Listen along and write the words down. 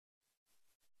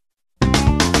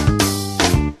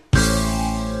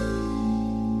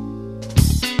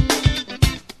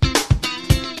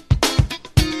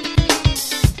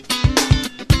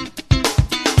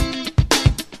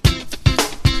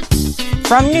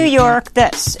From New York,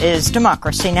 this is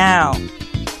Democracy Now!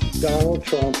 Donald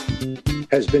Trump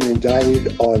has been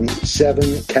indicted on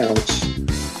 7 counts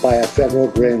by a federal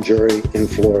grand jury in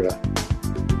Florida.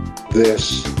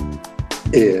 This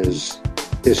is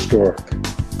historic.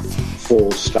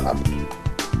 Full stop.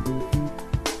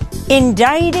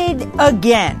 Indicted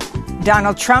again.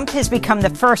 Donald Trump has become the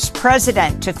first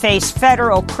president to face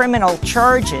federal criminal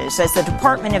charges as the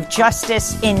Department of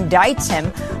Justice indicts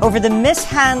him over the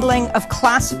mishandling of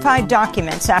classified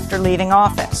documents after leaving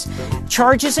office.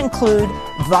 Charges include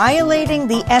violating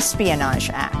the Espionage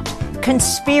Act,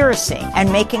 conspiracy,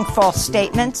 and making false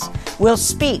statements. We'll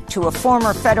speak to a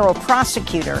former federal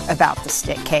prosecutor about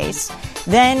the case.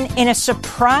 Then, in a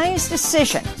surprise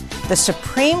decision, the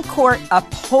Supreme Court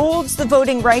upholds the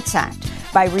Voting Rights Act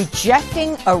by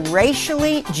rejecting a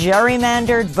racially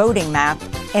gerrymandered voting map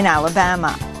in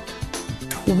Alabama.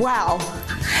 Wow.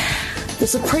 The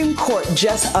Supreme Court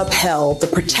just upheld the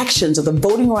protections of the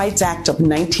Voting Rights Act of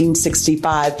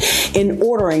 1965 in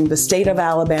ordering the state of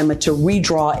Alabama to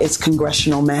redraw its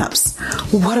congressional maps.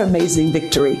 What an amazing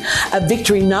victory. A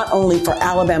victory not only for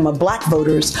Alabama black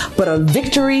voters, but a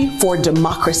victory for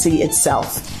democracy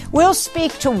itself. We'll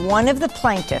speak to one of the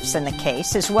plaintiffs in the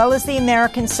case, as well as the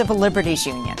American Civil Liberties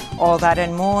Union. All that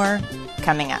and more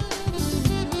coming up.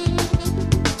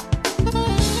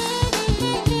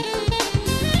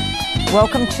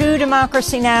 Welcome to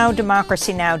Democracy Now!,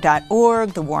 democracynow.org,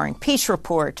 The War and Peace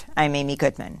Report. I'm Amy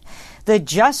Goodman. The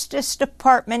Justice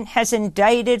Department has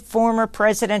indicted former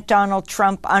President Donald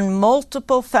Trump on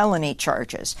multiple felony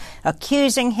charges,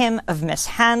 accusing him of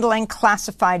mishandling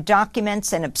classified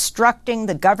documents and obstructing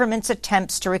the government's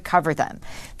attempts to recover them.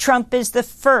 Trump is the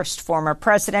first former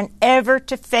president ever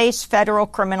to face federal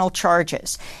criminal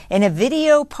charges. In a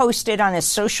video posted on his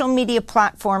social media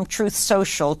platform, Truth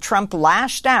Social, Trump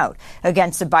lashed out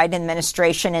against the Biden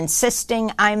administration,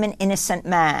 insisting, "I'm an innocent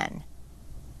man."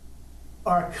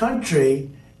 Our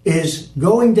country is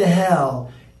going to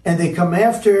hell, and they come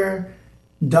after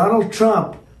Donald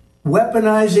Trump,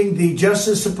 weaponizing the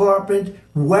Justice Department,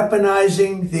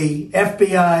 weaponizing the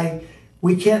FBI.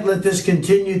 We can't let this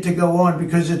continue to go on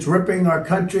because it's ripping our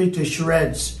country to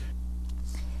shreds.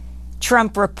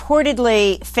 Trump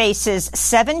reportedly faces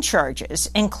 7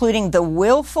 charges, including the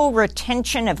willful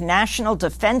retention of national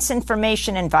defense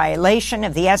information in violation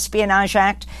of the Espionage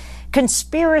Act,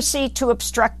 conspiracy to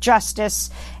obstruct justice,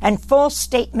 and false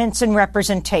statements and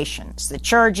representations. The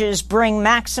charges bring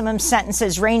maximum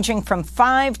sentences ranging from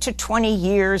 5 to 20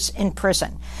 years in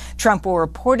prison. Trump will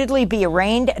reportedly be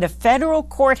arraigned at a federal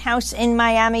courthouse in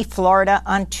Miami, Florida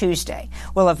on Tuesday.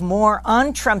 We'll have more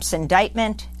on Trump's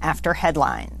indictment after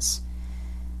headlines.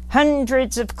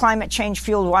 Hundreds of climate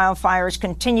change-fueled wildfires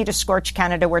continue to scorch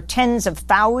Canada, where tens of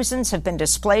thousands have been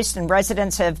displaced and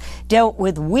residents have dealt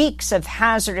with weeks of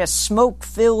hazardous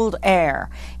smoke-filled air.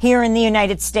 Here in the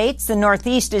United States, the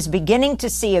Northeast is beginning to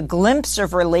see a glimpse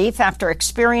of relief after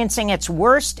experiencing its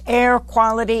worst air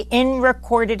quality in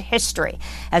recorded history,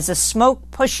 as the smoke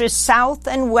pushes south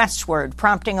and westward,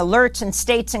 prompting alerts in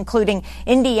states including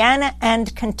Indiana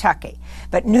and Kentucky.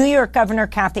 But New York Governor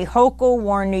Kathy Hochul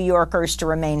warned New Yorkers to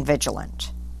remain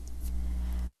vigilant.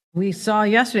 We saw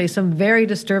yesterday some very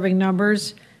disturbing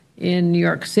numbers in New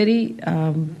York City.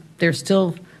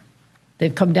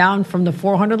 They've come down from the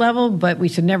 400 level, but we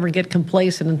should never get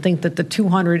complacent and think that the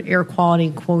 200 air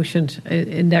quality quotient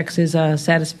index is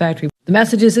satisfactory. The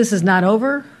message is this is not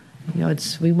over.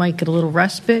 We might get a little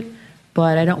respite,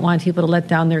 but I don't want people to let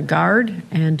down their guard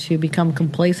and to become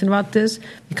complacent about this,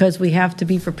 because we have to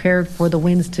be prepared for the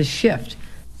winds to shift.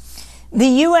 The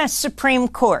U.S. Supreme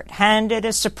Court handed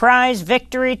a surprise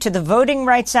victory to the Voting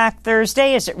Rights Act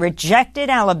Thursday as it rejected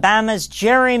Alabama's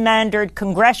gerrymandered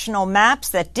congressional maps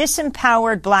that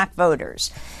disempowered black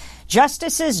voters.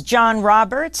 Justices John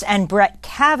Roberts and Brett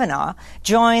Kavanaugh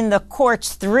joined the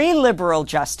court's 3 liberal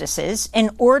justices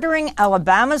in ordering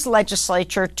Alabama's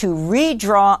legislature to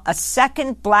redraw a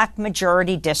second black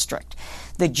majority district.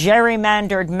 The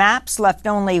gerrymandered maps left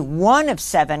only 1 of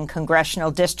 7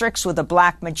 congressional districts with a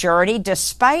black majority,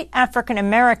 despite African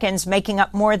Americans making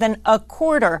up more than a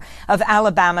quarter of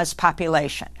Alabama's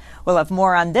population. We'll have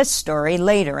more on this story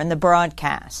later in the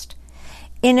broadcast.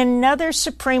 In another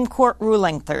Supreme Court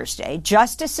ruling Thursday,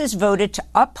 justices voted to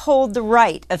uphold the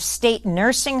right of state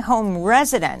nursing home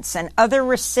residents and other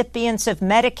recipients of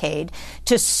Medicaid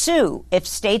to sue if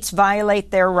states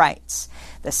violate their rights.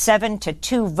 The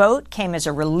 7-2 vote came as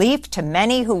a relief to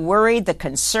many who worried the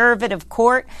conservative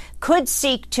court could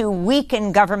seek to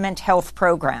weaken government health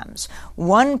programs.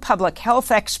 One public health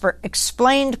expert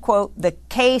explained, quote, "The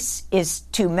case is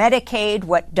to Medicaid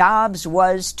what Dobbs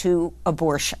was to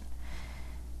abortion."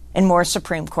 In more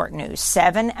Supreme Court news,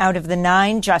 7 out of the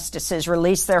 9 justices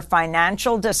released their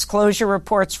financial disclosure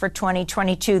reports for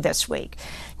 2022 this week.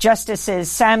 Justices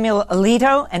Samuel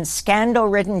Alito and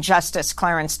scandal-ridden Justice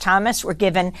Clarence Thomas were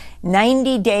given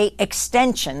 90-day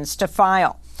extensions to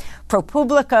file.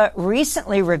 ProPublica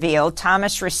recently revealed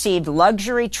Thomas received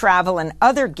luxury travel and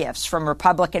other gifts from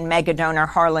Republican megadonor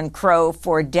Harlan Crow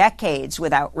for decades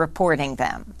without reporting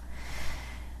them.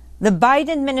 The Biden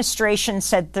administration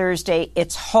said Thursday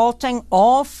it's halting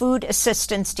all food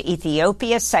assistance to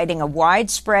Ethiopia, citing a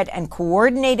widespread and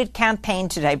coordinated campaign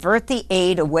to divert the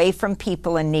aid away from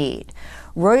people in need.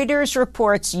 Reuters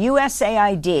reports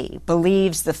USAID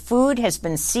believes the food has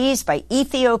been seized by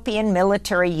Ethiopian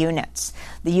military units.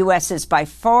 The U.S. is by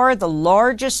far the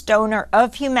largest donor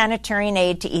of humanitarian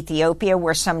aid to Ethiopia,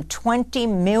 where some 20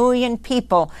 million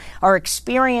people are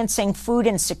experiencing food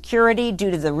insecurity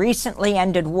due to the recently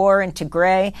ended war in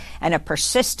Tigray and a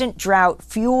persistent drought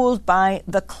fueled by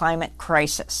the climate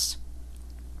crisis.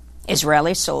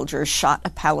 Israeli soldiers shot a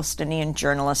Palestinian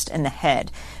journalist in the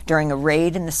head during a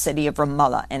raid in the city of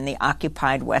Ramallah in the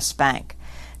occupied West Bank.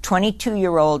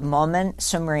 22-year-old Momen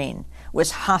Sumrin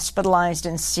was hospitalized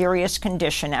in serious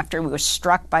condition after he was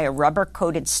struck by a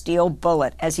rubber-coated steel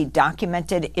bullet as he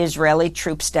documented Israeli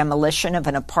troops' demolition of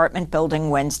an apartment building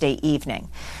Wednesday evening.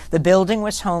 The building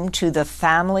was home to the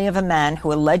family of a man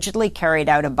who allegedly carried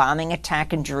out a bombing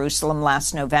attack in Jerusalem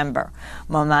last November.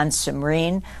 Momen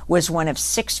Sumrin was one of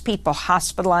 6 people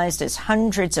hospitalized as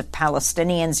hundreds of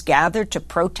Palestinians gathered to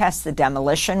protest the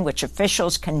demolition, which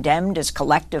officials condemned as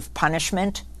collective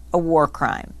punishment, a war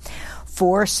crime.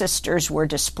 4 sisters were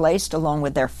displaced along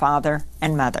with their father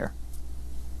and mother.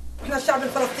 We as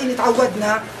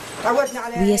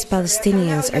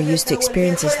Palestinians are used to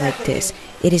experiences like this.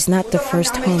 It is not the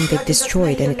first home they've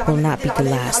destroyed, and it will not be the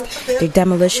last. Their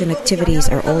demolition activities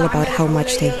are all about how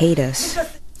much they hate us.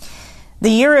 The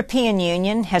European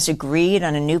Union has agreed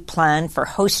on a new plan for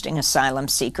hosting asylum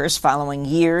seekers following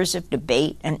years of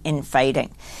debate and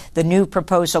infighting. The new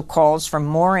proposal calls for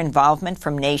more involvement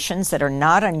from nations that are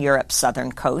not on Europe's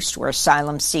southern coast, where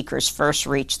asylum seekers first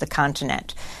reach the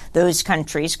continent. Those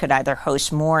countries could either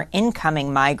host more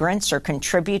incoming migrants or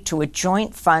contribute to a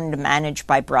joint fund managed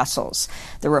by Brussels.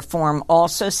 The reform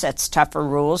also sets tougher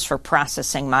rules for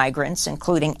processing migrants,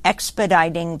 including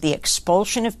expediting the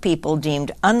expulsion of people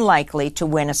deemed unlikely to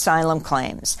win asylum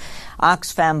claims.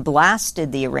 Oxfam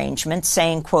blasted the arrangement,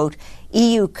 saying, quote,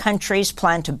 EU countries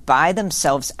plan to buy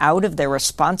themselves out of their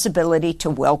responsibility to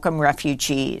welcome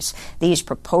refugees. These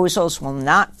proposals will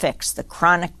not fix the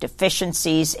chronic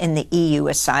deficiencies in the EU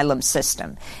asylum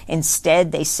system.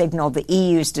 Instead, they signal the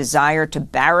EU's desire to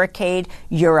barricade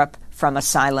Europe from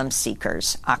asylum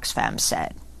seekers, Oxfam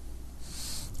said.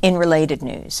 In related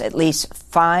news, at least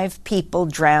 5 people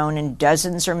drowned and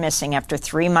dozens are missing after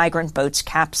 3 migrant boats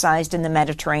capsized in the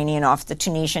Mediterranean off the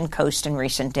Tunisian coast in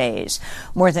recent days.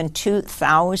 More than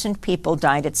 2,000 people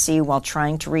died at sea while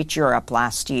trying to reach Europe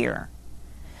last year.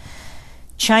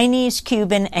 Chinese,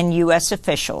 Cuban, and U.S.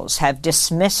 officials have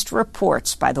dismissed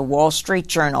reports by the Wall Street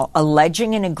Journal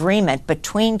alleging an agreement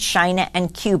between China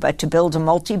and Cuba to build a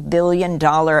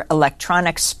multi-billion-dollar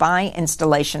electronic spy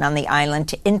installation on the island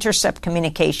to intercept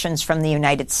communications from the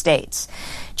United States.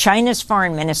 China's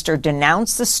foreign minister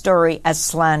denounced the story as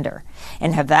slander.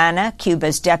 In Havana,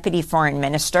 Cuba's deputy foreign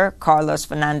minister, Carlos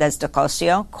Fernandez de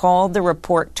Cosio, called the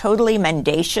report totally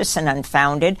mendacious and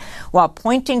unfounded, while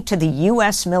pointing to the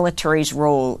U.S. military's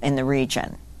role in the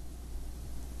region.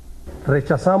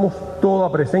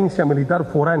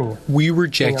 We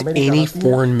reject any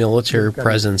foreign military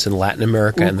presence in Latin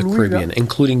America and the Caribbean,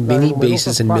 including many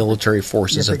bases and military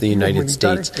forces of the United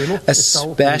States,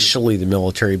 especially the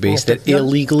military base that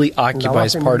illegally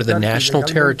occupies part of the national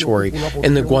territory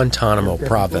in the Guantanamo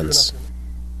province.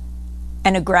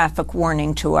 And a graphic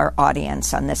warning to our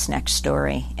audience on this next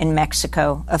story. In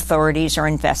Mexico, authorities are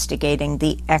investigating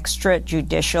the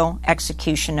extrajudicial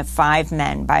execution of 5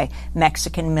 men by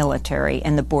Mexican military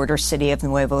in the border city of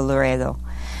Nuevo Laredo.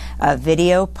 A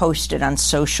video posted on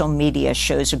social media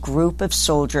shows a group of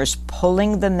soldiers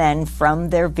pulling the men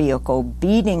from their vehicle,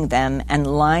 beating them, and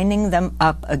lining them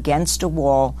up against a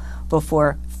wall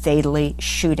before fatally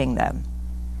shooting them.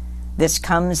 This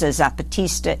comes as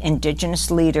Zapatista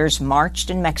indigenous leaders marched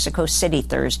in Mexico City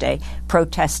Thursday,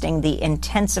 protesting the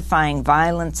intensifying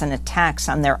violence and attacks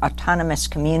on their autonomous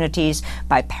communities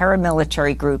by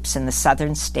paramilitary groups in the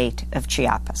southern state of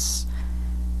Chiapas.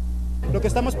 We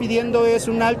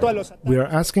are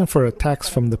asking for attacks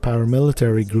from the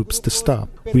paramilitary groups to stop.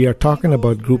 We are talking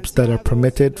about groups that are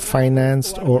permitted,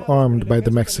 financed, or armed by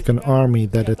the Mexican army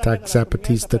that attack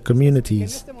Zapatista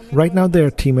communities. Right now they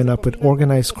are teaming up with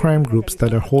organized crime groups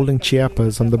that are holding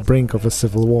Chiapas on the brink of a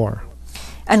civil war.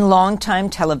 And longtime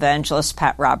televangelist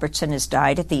Pat Robertson has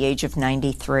died at the age of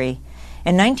 93.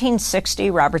 In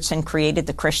 1960, Robertson created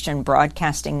the Christian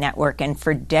Broadcasting Network and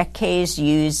for decades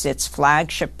used its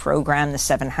flagship program, the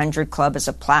 700 Club, as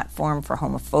a platform for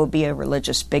homophobia,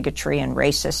 religious bigotry, and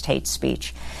racist hate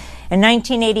speech. In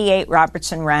 1988,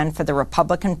 Robertson ran for the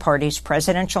Republican Party's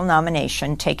presidential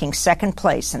nomination, taking second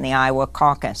place in the Iowa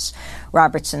caucus.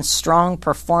 Robertson's strong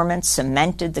performance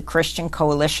cemented the Christian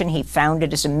coalition he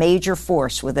founded as a major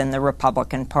force within the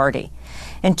Republican Party.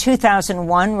 In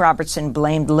 2001, Robertson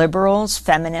blamed liberals,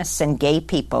 feminists, and gay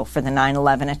people for the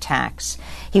 9/11 attacks.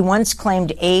 He once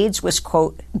claimed AIDS was,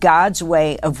 quote, God's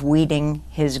way of weeding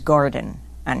his garden,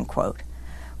 unquote.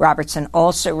 Robertson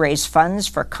also raised funds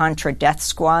for Contra death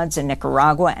squads in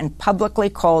Nicaragua and publicly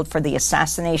called for the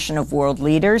assassination of world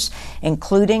leaders,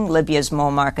 including Libya's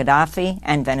Muammar Gaddafi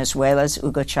and Venezuela's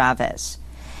Hugo Chavez.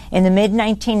 In the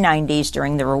mid-1990s,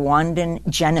 during the Rwandan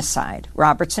genocide,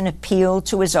 Robertson appealed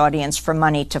to his audience for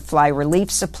money to fly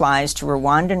relief supplies to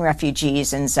Rwandan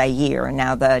refugees in Zaire,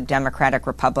 now the Democratic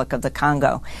Republic of the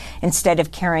Congo. Instead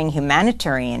of carrying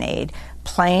humanitarian aid,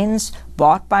 planes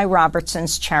bought by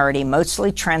Robertson's charity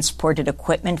mostly transported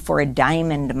equipment for a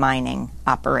diamond mining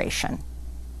operation.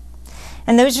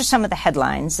 And those are some of the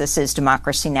headlines. This is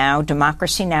Democracy Now!,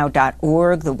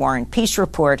 democracynow.org, The War and Peace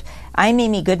Report. I'm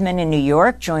Amy Goodman in New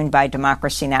York, joined by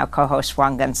Democracy Now! Co-host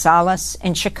Juan Gonzalez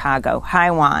in Chicago.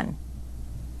 Hi, Juan.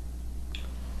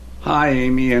 Hi,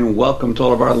 Amy, and welcome to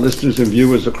all of our listeners and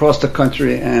viewers across the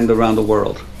country and around the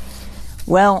world.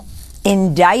 Well,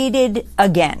 indicted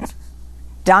again.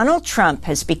 Donald Trump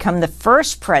has become the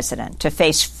first president to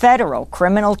face federal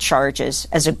criminal charges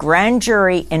as a grand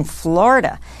jury in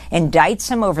Florida indicts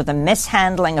him over the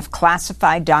mishandling of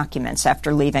classified documents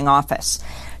after leaving office.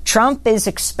 Trump is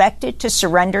expected to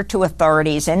surrender to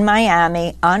authorities in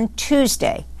Miami on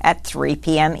Tuesday at 3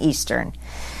 p.m. Eastern.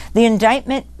 The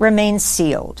indictment remains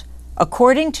sealed.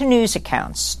 According to news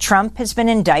accounts, Trump has been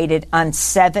indicted on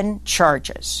 7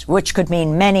 charges, which could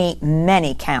mean many,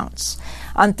 many counts.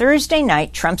 On Thursday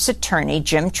night, Trump's attorney,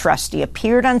 Jim Trusty,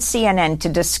 appeared on CNN to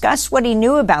discuss what he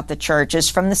knew about the charges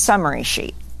from the summary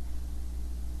sheet.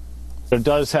 It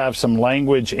does have some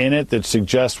language in it that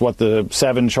suggests what the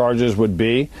 7 charges would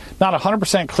be. Not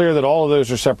 100% clear that all of those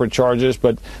are separate charges,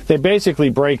 but they basically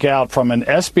break out from an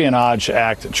Espionage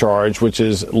Act charge, which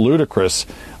is ludicrous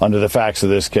under the facts of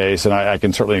this case, and I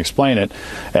can certainly explain it,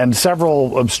 and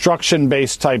several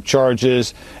obstruction-based type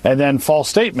charges, and then false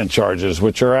statement charges,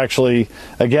 which are actually,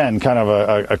 again, kind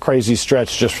of a crazy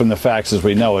stretch just from the facts as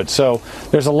we know it. So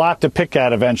there's a lot to pick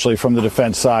at eventually from the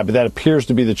defense side, but that appears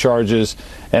to be the charges,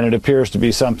 and it appears to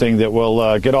be something that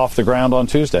will get off the ground on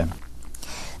Tuesday.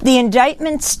 The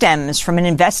indictment stems from an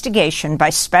investigation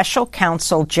by special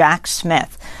counsel Jack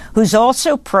Smith, who's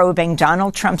also probing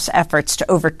Donald Trump's efforts to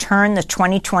overturn the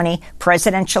 2020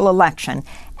 presidential election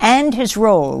and his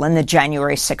role in the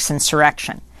January 6th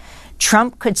insurrection.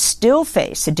 Trump could still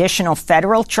face additional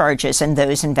federal charges in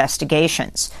those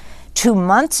investigations. 2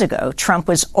 months ago, Trump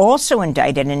was also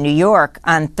indicted in New York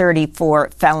on 34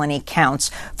 felony counts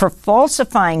for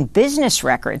falsifying business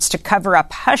records to cover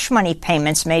up hush money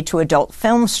payments made to adult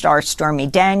film star Stormy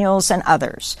Daniels and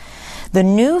others. The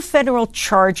new federal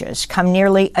charges come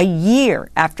nearly a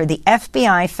year after the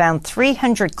FBI found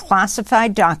 300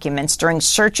 classified documents during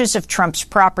searches of Trump's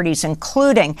properties,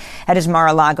 including at his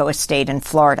Mar-a-Lago estate in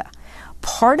Florida.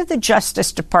 Part of the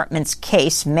Justice Department's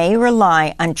case may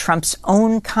rely on Trump's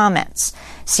own comments.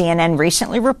 CNN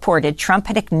recently reported Trump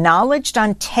had acknowledged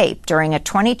on tape during a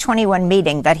 2021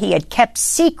 meeting that he had kept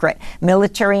secret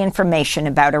military information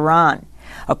about Iran.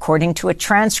 According to a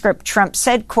transcript, Trump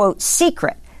said, quote,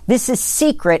 secret. This is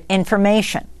secret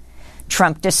information.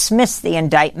 Trump dismissed the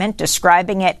indictment,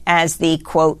 describing it as the,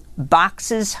 quote,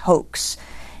 boxes hoax.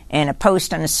 In a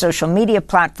post on his social media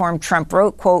platform, Trump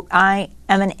wrote, quote, I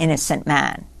am an innocent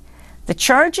man. The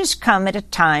charges come at a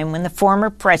time when the former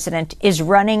president is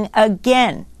running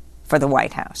again for the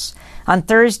White House. On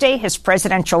Thursday, his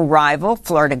presidential rival,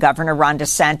 Florida Governor Ron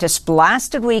DeSantis,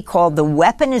 blasted what he called the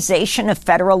weaponization of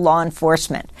federal law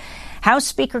enforcement. House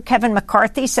Speaker Kevin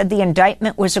McCarthy said the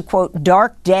indictment was a, quote,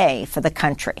 dark day for the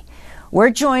country.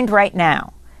 We're joined right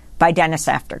now by Dennis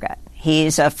Aftergut.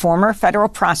 He's a former federal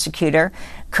prosecutor.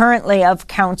 currently of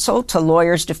counsel to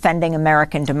lawyers defending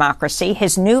American democracy.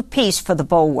 His new piece for The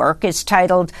Bulwark is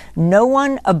titled "No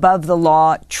One Above the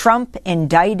Law, Trump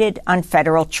Indicted on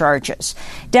Federal Charges."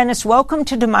 Dennis, welcome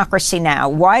to Democracy Now!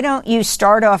 Why don't you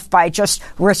start off by just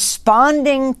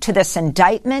responding to this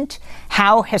indictment,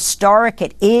 how historic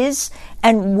it is,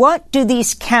 and what do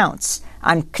these counts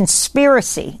on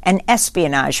conspiracy and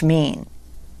espionage mean?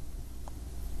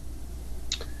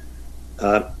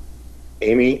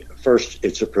 Amy, first,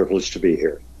 it's a privilege to be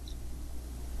here.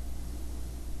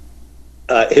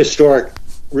 Historic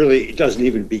really doesn't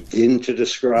even begin to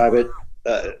describe it.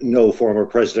 No former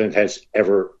president has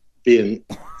ever been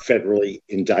federally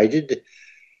indicted.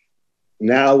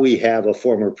 Now we have a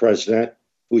former president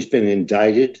who's been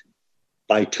indicted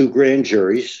by 2 grand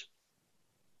juries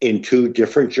in 2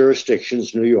 different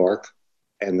jurisdictions, New York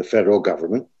and the federal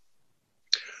government,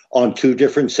 on 2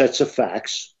 different sets of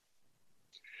facts,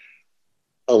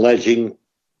 alleging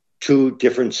 2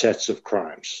 different sets of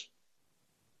crimes.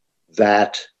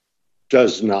 That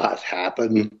does not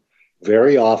happen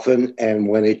very often, and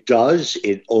when it does,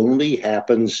 it only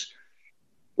happens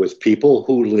with people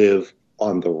who live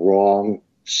on the wrong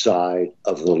side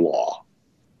of the law.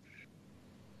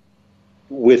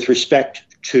 With respect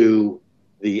to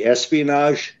the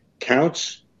espionage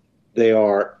counts, they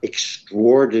are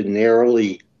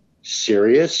extraordinarily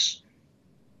serious.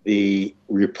 The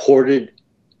reported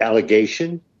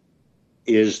allegation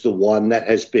is the one that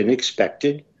has been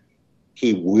expected.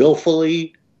 He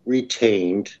willfully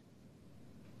retained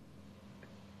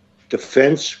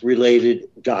defense-related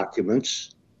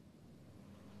documents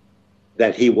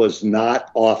that he was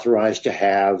not authorized to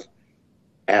have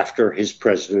after his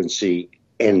presidency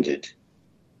ended.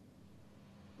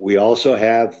 We also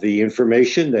have the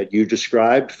information that you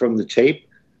described from the tape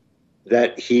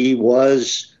that he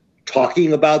was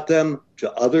talking about them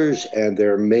to others, and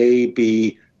there may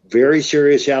be very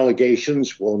serious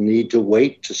allegations. We'll need to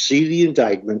wait to see the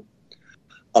indictment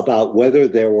about whether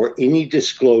there were any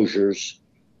disclosures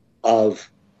of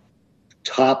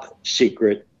top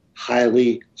secret,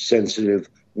 highly sensitive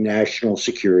national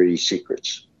security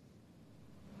secrets.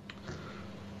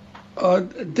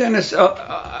 Dennis,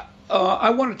 I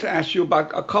wanted to ask you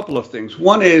about a couple of things.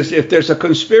 One is, if there's a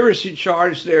conspiracy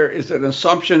charge, there is an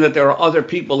assumption that there are other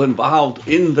people involved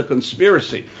in the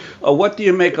conspiracy. What do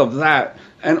you make of that?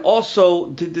 And also,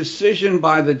 the decision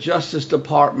by the Justice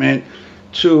Department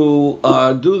to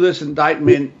do this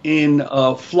indictment in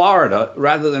Florida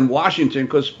rather than Washington,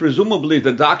 because presumably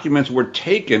the documents were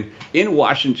taken in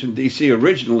Washington, D.C.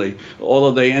 originally,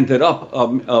 although they ended up,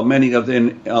 many of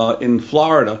them, in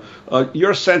Florida.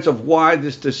 Your sense of why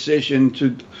this decision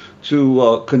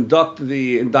to conduct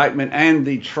the indictment and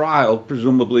the trial,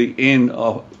 presumably in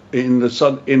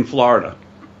Florida?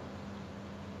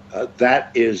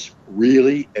 That is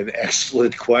really an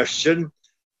excellent question.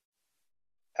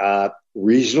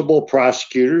 Reasonable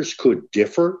prosecutors could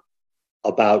differ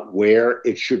about where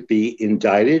it should be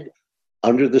indicted.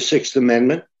 Under the Sixth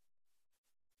Amendment,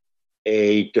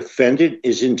 a defendant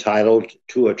is entitled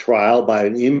to a trial by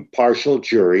an impartial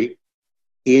jury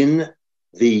in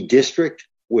the district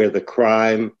where the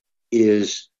crime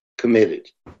is committed.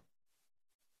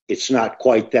 It's not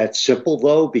quite that simple,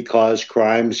 though, because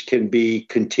crimes can be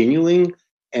continuing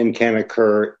and can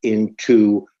occur in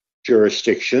 2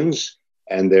 jurisdictions.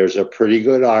 And there's a pretty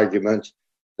good argument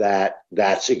that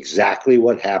that's exactly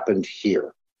what happened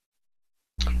here.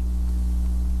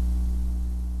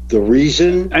 The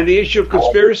reason... And the issue of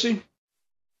conspiracy?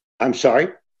 I'm sorry?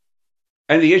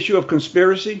 And the issue of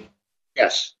conspiracy?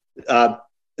 Yes.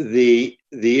 The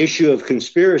issue of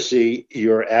conspiracy,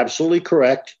 you're absolutely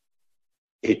correct.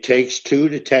 It takes 2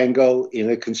 to tango in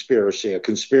a conspiracy. A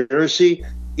conspiracy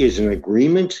is an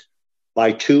agreement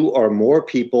by 2 or more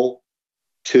people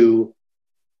to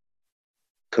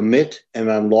commit an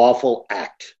unlawful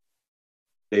act.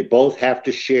 They both have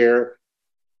to share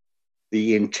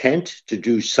the intent to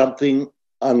do something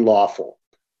unlawful.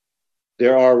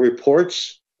 There are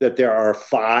reports that there are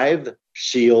 5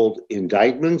 sealed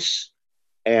indictments,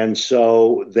 and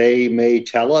so they may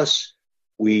tell us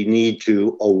we need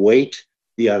to await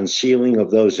the unsealing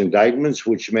of those indictments,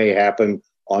 which may happen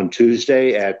on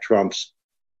Tuesday at Trump's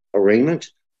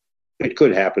arraignment. It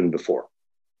could happen before.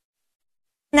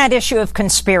 That issue of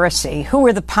conspiracy, who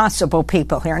are the possible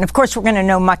people here? And of course, we're going to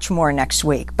know much more next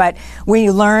week. But we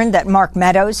learned that Mark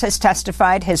Meadows has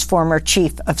testified, his former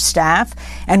chief of staff,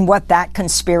 and what that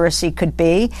conspiracy could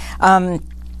be.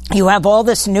 you have all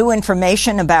this new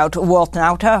information about Walt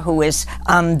Nauta, who is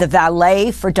the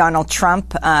valet for Donald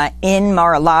Trump in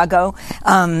Mar-a-Lago.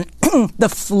 The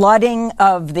flooding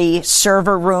of the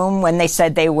server room when they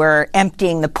said they were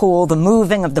emptying the pool, the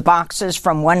moving of the boxes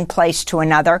from one place to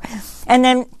another. And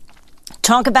then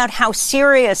talk about how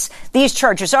serious these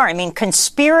charges are. I mean,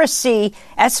 conspiracy,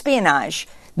 espionage,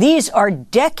 these are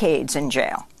decades in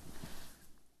jail.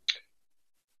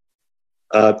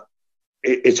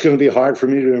 It's going to be hard for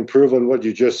me to improve on what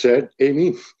you just said,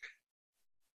 Amy.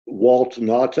 Walt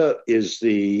Nauta is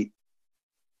the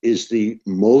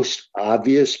most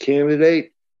obvious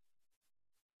candidate.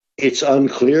 It's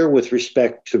unclear with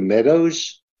respect to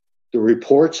Meadows. The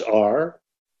reports are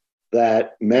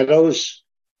that Meadows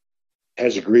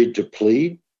has agreed to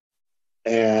plead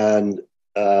and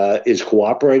is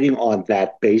cooperating on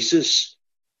that basis.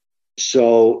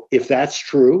 So if that's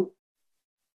true,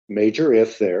 major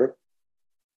if there,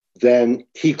 then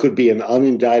he could be an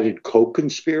unindicted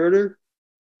co-conspirator,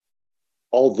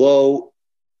 although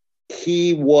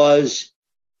he was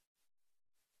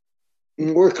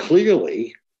more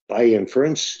clearly, by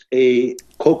inference, a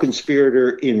co-conspirator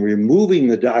in removing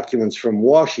the documents from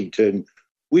Washington.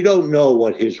 We don't know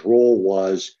what his role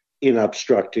was in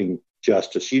obstructing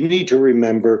justice. You need to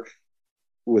remember,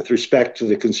 with respect to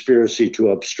the conspiracy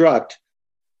to obstruct,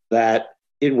 that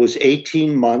it was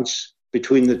 18 months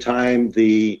between the time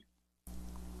the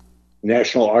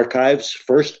National Archives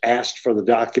first asked for the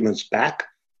documents back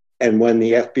and when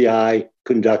the FBI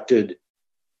conducted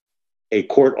a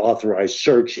court-authorized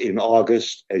search in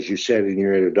August, as you said in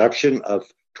your introduction, of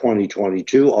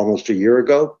 2022, almost a year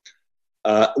ago,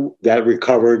 that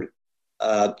recovered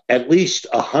at least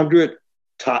 100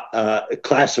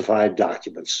 classified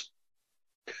documents.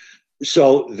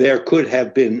 So there could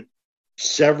have been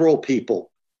several people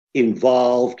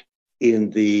involved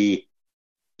in the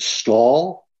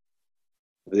stall,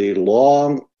 the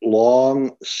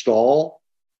long stall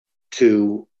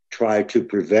to try to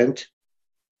prevent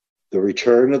the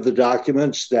return of the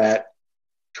documents that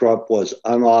Trump was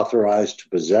unauthorized to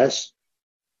possess.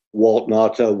 Walt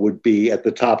Nauta would be at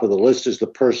the top of the list as the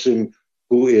person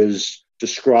who is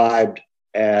described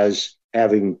as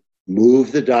having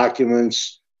moved the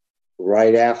documents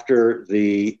right after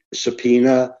the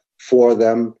subpoena for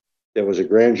them. There was a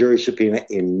grand jury subpoena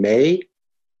in May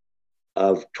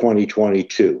of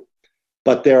 2022.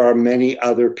 But there are many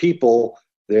other people.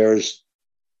 There's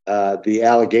the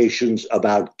allegations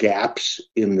about gaps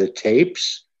in the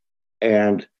tapes.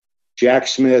 And Jack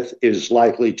Smith is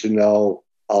likely to know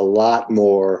a lot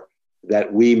more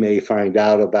that we may find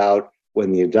out about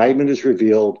when the indictment is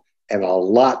revealed, and a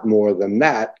lot more than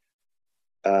that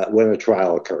when a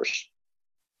trial occurs.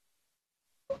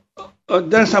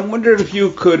 Dennis, I'm wondering if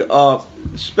you could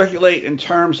speculate in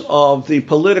terms of the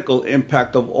political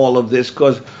impact of all of this,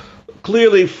 because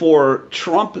clearly for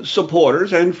Trump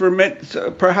supporters and for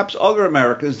perhaps other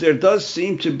Americans, there does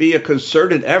seem to be a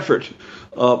concerted effort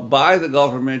by the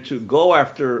government to go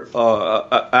after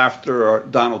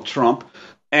Donald Trump,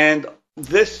 and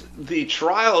the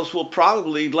trials will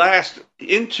probably last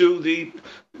into the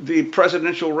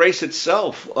presidential race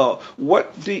itself.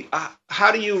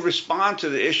 How do you respond to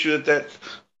the issue that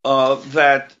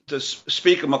the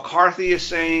Speaker McCarthy is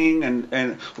saying,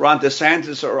 and Ron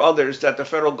DeSantis or others, that the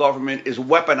federal government is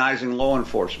weaponizing law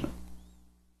enforcement?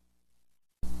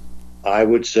 I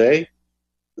would say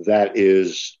that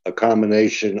is a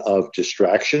combination of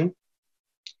distraction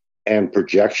and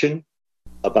projection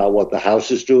about what the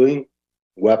House is doing,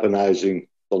 weaponizing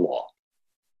the law.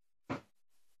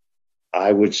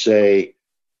 I would say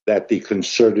that the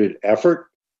concerted effort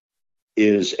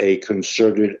is a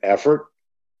concerted effort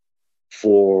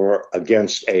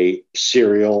against a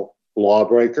serial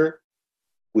lawbreaker.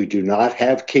 We do not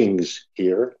have kings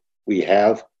here. We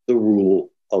have the rule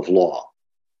of law,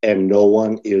 and no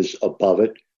one is above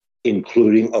it,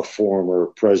 including a former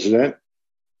president.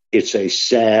 It's a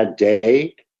sad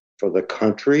day for the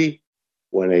country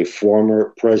when a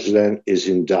former president is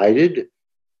indicted,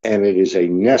 and it is a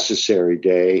necessary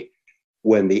day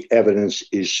when the evidence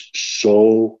is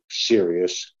so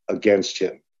serious against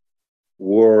him.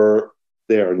 Were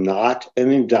there not an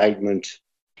indictment,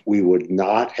 we would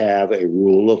not have a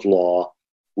rule of law.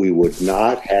 We would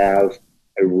not have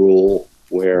a rule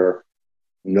where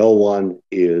no one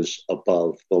is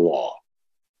above the law.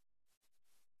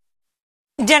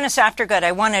 Dennis Aftergood,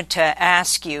 I wanted to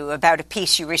ask you about a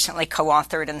piece you recently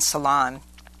co-authored in Salon.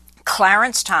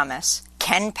 Clarence Thomas,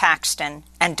 Ken Paxton,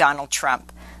 and Donald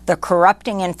Trump. The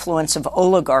Corrupting Influence of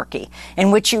Oligarchy,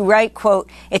 in which you write, quote,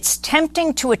 "It's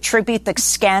tempting to attribute the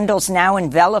scandals now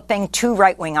enveloping two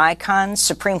right-wing icons,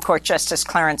 Supreme Court Justice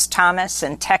Clarence Thomas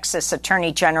and Texas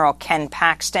Attorney General Ken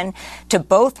Paxton, to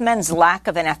both men's lack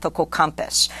of an ethical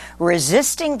compass.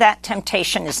 Resisting that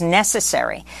temptation is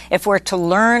necessary if we're to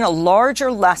learn a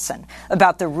larger lesson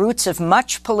about the roots of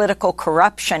much political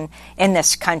corruption in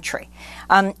this country."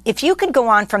 If you could go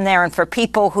on from there, and for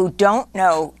people who don't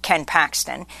know Ken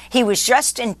Paxton, he was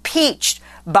just impeached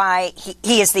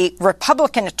he is the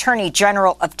Republican Attorney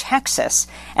General of Texas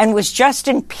and was just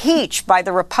impeached by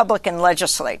the Republican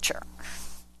legislature.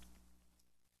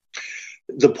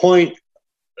 The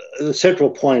central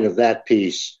point of that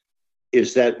piece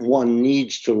is that one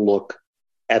needs to look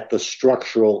at the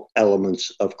structural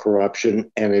elements of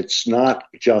corruption, and it's not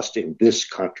just in this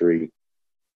country,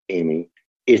 Amy.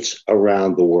 It's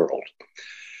around the world.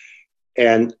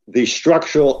 And the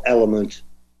structural element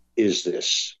is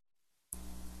this.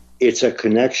 It's a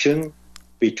connection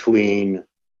between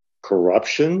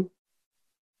corruption,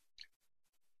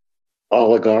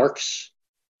 oligarchs,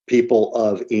 people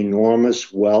of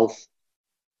enormous wealth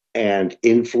and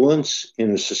influence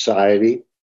in a society,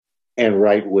 and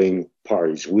right-wing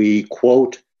parties. We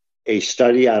quote a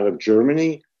study out of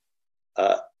Germany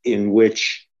in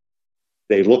which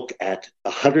they looked at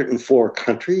 104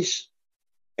 countries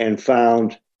and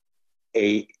found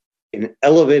an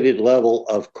elevated level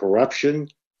of corruption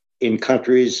in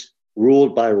countries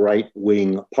ruled by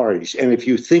right-wing parties. And if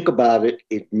you think about it,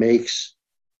 it makes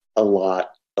a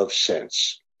lot of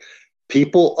sense.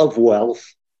 People of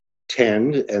wealth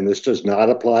tend, and this does not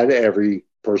apply to every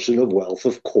person of wealth,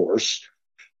 of course,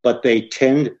 but they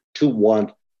tend to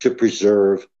want to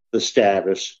preserve the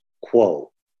status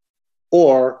quo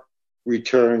or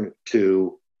return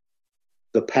to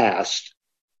the past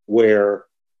where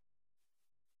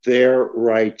their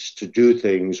rights to do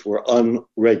things were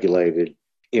unregulated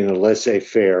in a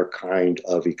laissez-faire kind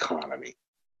of economy.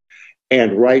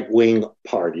 And right-wing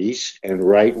parties and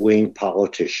right-wing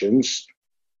politicians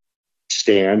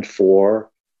stand for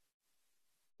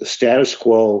the status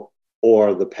quo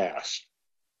or the past.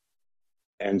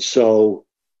 And so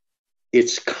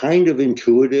it's kind of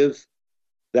intuitive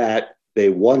that they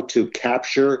want to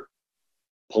capture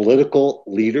political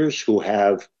leaders who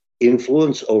have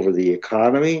influence over the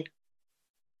economy.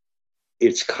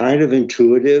 It's kind of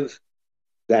intuitive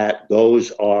that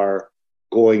those are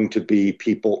going to be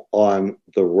people on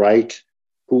the right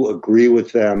who agree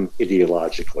with them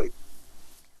ideologically.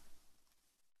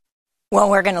 Well,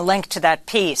 we're going to link to that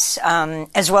piece,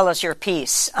 as well as your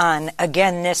piece on,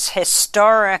 again, this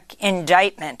historic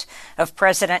indictment of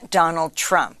President Donald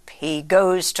Trump. He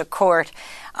goes to court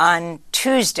on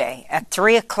Tuesday at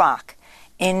 3 o'clock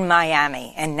in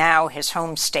Miami, and now his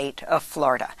home state of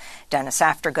Florida. Dennis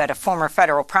Aftergood, a former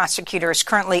federal prosecutor, is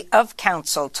currently of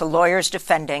counsel to lawyers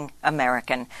defending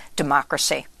American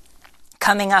democracy.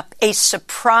 Coming up, a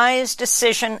surprise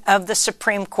decision of the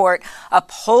Supreme Court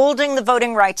upholding the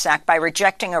Voting Rights Act by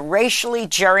rejecting a racially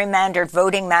gerrymandered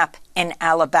voting map in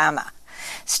Alabama.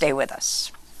 Stay with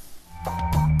us.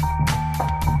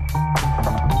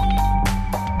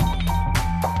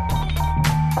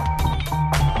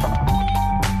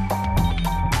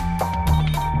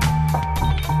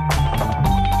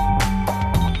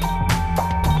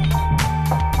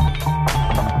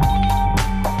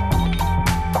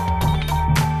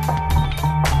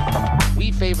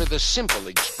 Favor the simple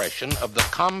expression of the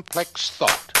complex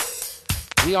thought.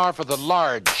 We are for the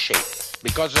large shape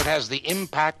because it has the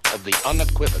impact of the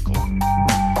unequivocal.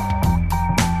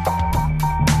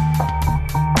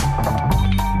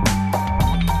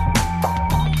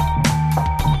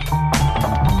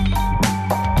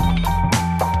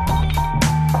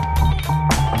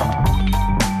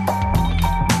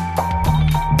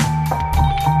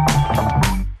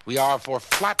 We are for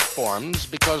flat forms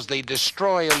because they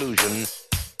destroy illusion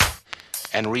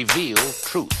and reveal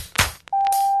truth.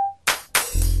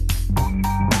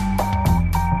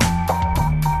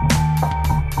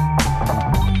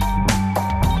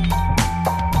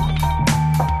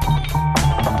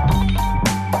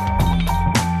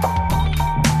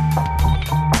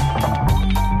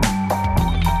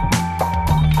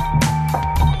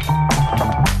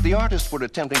 The artists were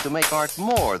attempting to make art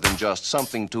more than just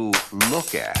something to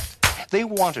look at. They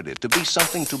wanted it to be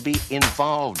something to be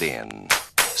involved in.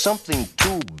 Something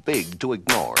too big to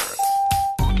ignore.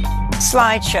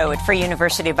 Slideshow at Free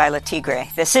University by La Tigre.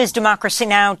 This is Democracy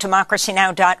Now!,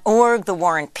 democracynow.org, the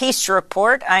War and Peace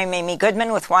Report. I'm Amy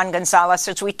Goodman with Juan Gonzalez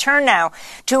as we turn now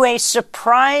to a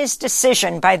surprise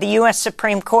decision by the U.S.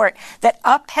 Supreme Court that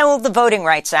upheld the Voting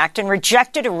Rights Act and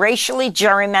rejected a racially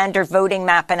gerrymandered voting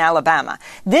map in Alabama.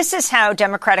 This is how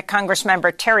Democratic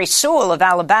Congressmember Terry Sewell of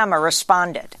Alabama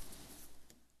responded.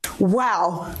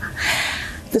 Wow.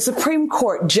 The Supreme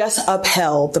Court just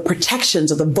upheld the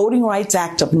protections of the Voting Rights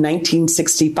Act of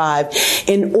 1965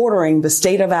 in ordering the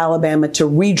state of Alabama to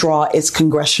redraw its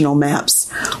congressional maps.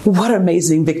 What an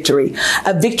amazing victory.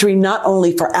 A victory not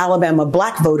only for Alabama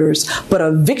black voters, but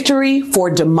a victory for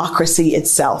democracy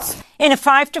itself. In a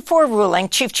 5-4 ruling,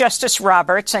 Chief Justice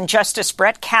Roberts and Justice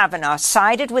Brett Kavanaugh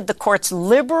sided with the court's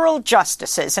liberal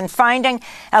justices in finding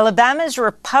Alabama's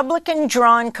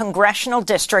Republican-drawn congressional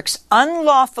districts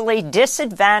unlawfully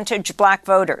disadvantage black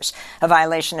voters, a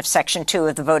violation of Section 2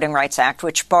 of the Voting Rights Act,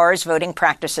 which bars voting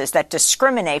practices that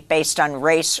discriminate based on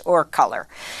race or color.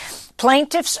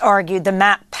 Plaintiffs argued the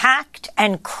map packed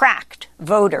and cracked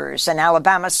voters in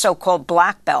Alabama's so-called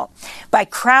Black Belt by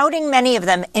crowding many of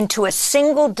them into a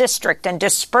single district and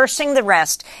dispersing the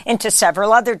rest into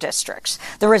several other districts.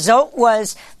 The result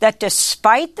was that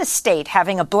despite the state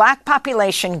having a black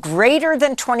population greater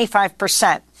than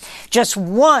 25%, just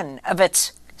one of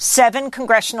its 7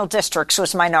 congressional districts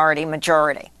was minority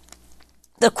majority.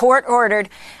 The court ordered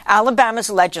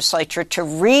Alabama's legislature to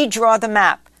redraw the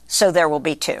map so there will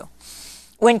be 2.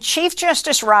 When Chief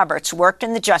Justice Roberts worked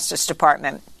in the Justice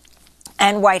Department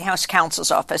and White House counsel's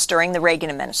office during the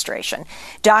Reagan administration,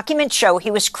 documents show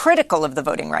he was critical of the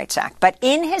Voting Rights Act. But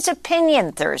in his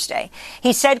opinion Thursday,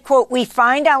 he said, quote, "We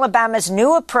find Alabama's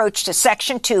new approach to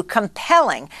Section 2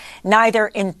 compelling, neither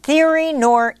in theory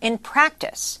nor in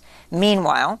practice."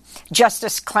 Meanwhile,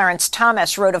 Justice Clarence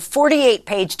Thomas wrote a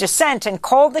 48-page dissent and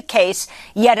called the case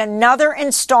yet another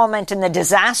installment in the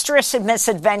disastrous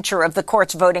misadventure of the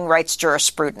court's voting rights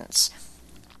jurisprudence.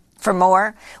 For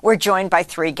more, we're joined by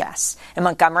 3 guests. In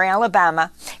Montgomery, Alabama,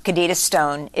 Kadita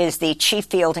Stone is the chief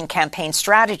field and campaign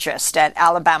strategist at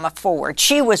Alabama Forward.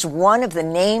 She was one of the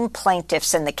named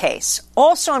plaintiffs in the case.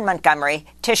 Also in Montgomery,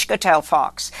 Tish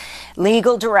Gottell-Fox,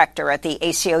 legal director at the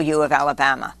ACLU of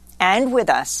Alabama. And with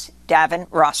us, Davin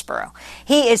Rossborough.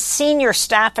 He is senior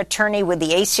staff attorney with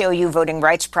the ACLU Voting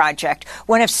Rights Project,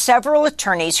 one of several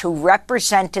attorneys who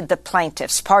represented the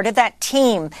plaintiffs, part of that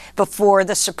team before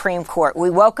the Supreme Court. We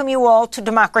welcome you all to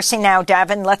Democracy Now!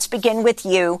 Davin, let's begin with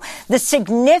you. The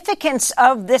significance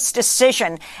of this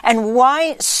decision and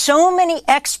why so many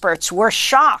experts were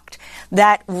shocked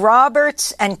that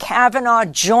Roberts and Kavanaugh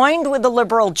joined with the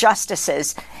liberal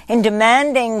justices in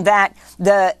demanding that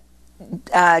the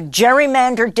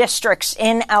gerrymandered districts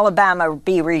in Alabama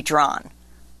be redrawn.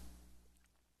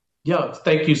 Yeah,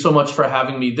 thank you so much for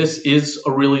having me. This is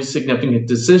a really significant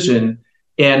decision,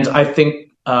 and I think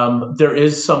there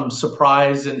is some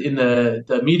surprise in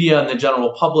the media and the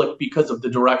general public because of the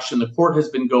direction the court has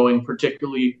been going,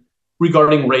 particularly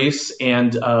regarding race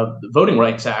and the Voting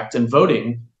Rights Act and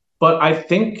voting. But I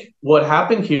think what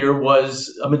happened here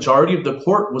was a majority of the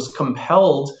court was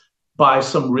compelled by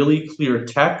some really clear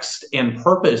text and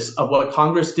purpose of what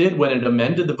Congress did when it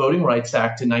amended the Voting Rights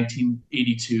Act in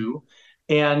 1982,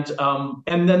 and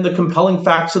then the compelling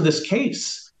facts of this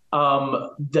case,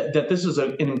 that this is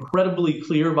an incredibly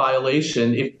clear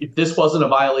violation. If this wasn't a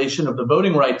violation of the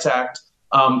Voting Rights Act,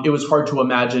 it was hard to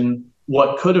imagine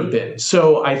what could have been.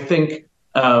 So I think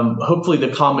hopefully the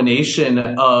combination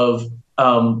of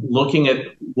looking at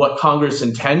what Congress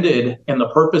intended and the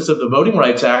purpose of the Voting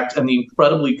Rights Act and the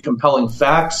incredibly compelling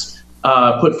facts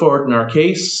put forward in our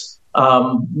case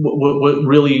what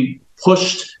really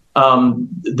pushed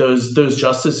those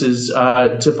justices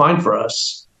to find for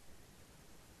us.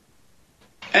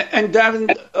 And Davin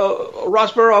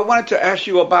Rossborough, I wanted to ask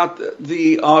you about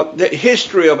the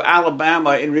history of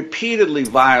Alabama in repeatedly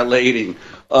violating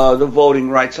the Voting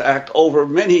Rights Act over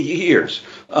many years,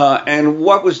 and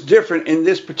what was different in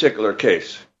this particular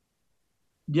case.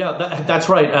 Yeah, that's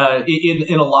right.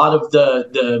 In a lot of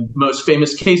the most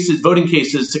famous cases, voting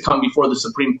cases to come before the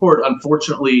Supreme Court,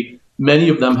 unfortunately, many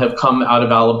of them have come out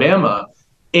of Alabama.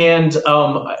 And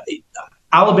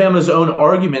Alabama's own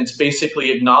arguments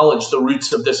basically acknowledge the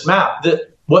roots of this map.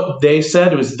 What they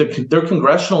said was their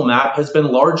congressional map has been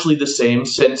largely the same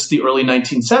since the early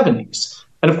 1970s.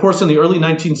 And of course, in the early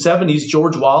 1970s,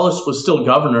 George Wallace was still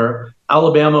governor.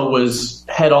 Alabama was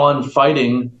head-on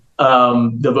fighting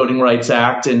the Voting Rights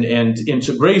Act and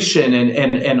integration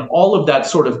and all of that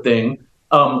sort of thing.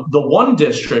 The one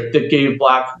district that gave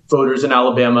black voters in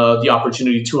Alabama the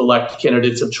opportunity to elect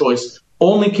candidates of choice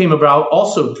only came about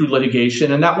also through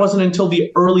litigation, and that wasn't until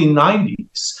the early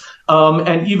 90s.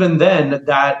 And even then,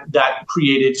 that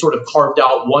created, sort of carved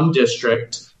out one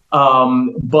district,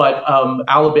 but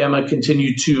Alabama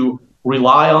continued to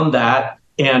rely on that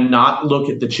and not look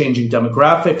at the changing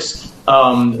demographics,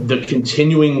 the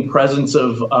continuing presence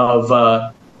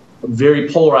of very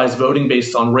polarized voting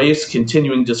based on race,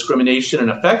 continuing discrimination and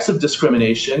effects of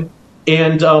discrimination,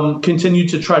 and continue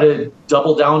to try to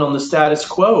double down on the status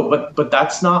quo. But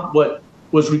that's not what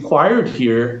was required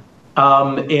here.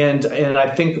 And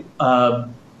I think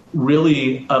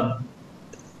really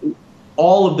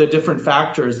all of the different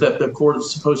factors that the court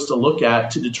is supposed to look at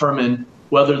to determine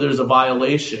whether there's a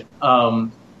violation,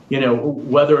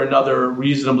 whether another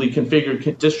reasonably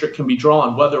configured district can be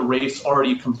drawn, whether race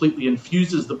already completely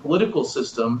infuses the political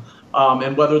system,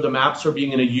 and whether the maps are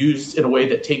being used in a way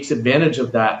that takes advantage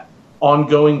of that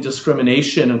ongoing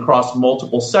discrimination across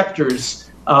multiple sectors.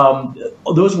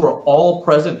 Those were all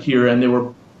present here, and they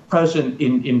were present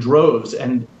in droves.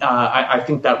 And I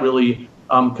think that really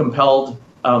compelled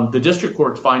the district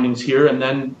court findings here, and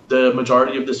then the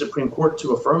majority of the Supreme Court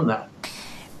to affirm that.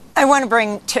 I want to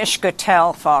bring Tish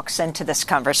Gotell Fox into this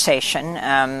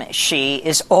conversation. She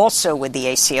is also with the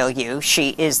ACLU.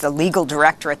 She is the legal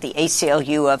director at the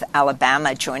ACLU of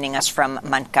Alabama, joining us from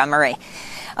Montgomery.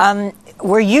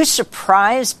 Were you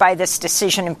surprised by this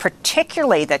decision, and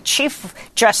particularly that Chief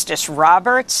Justice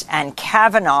Roberts and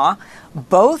Kavanaugh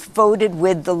both voted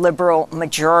with the liberal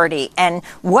majority, and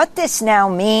what this now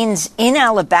means in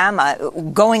Alabama,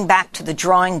 going back to the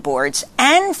drawing boards,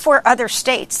 and for other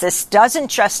states? This doesn't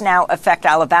just now affect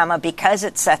Alabama because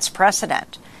it sets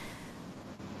precedent.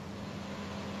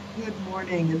 Good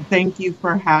morning, and thank you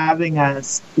for having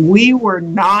us. We were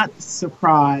not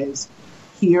surprised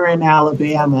here in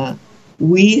Alabama.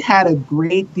 We had a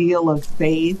great deal of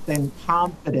faith and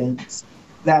confidence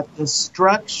that the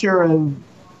structure of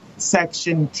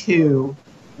Section 2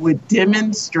 would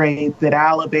demonstrate that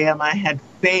Alabama had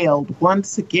failed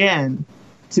once again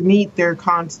to meet their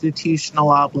constitutional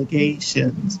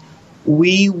obligations.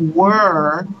 We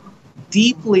were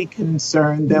deeply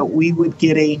concerned that we would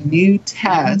get a new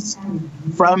test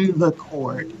from the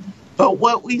court. But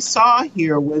what we saw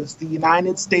here was the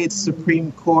United States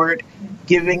Supreme Court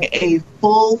giving a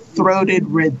full-throated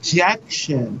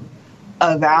rejection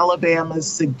of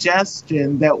Alabama's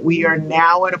suggestion that we are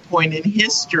now at a point in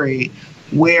history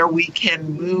where we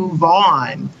can move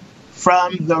on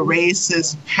from the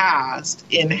racist past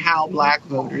in how black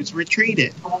voters were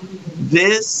treated.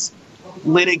 This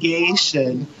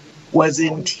litigation was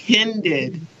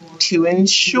intended to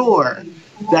ensure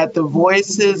that the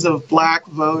voices of black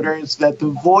voters, that the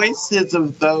voices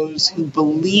of those who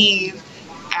believe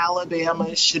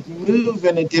Alabama should move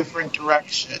in a different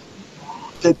direction,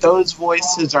 that those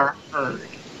voices are heard.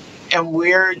 And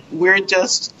we're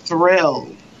just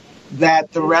thrilled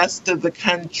that the rest of the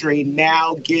country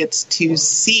now gets to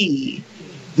see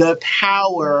the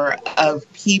power of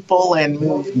people and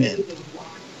movement.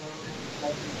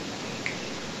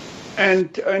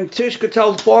 And Tish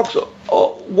Gotell Fox,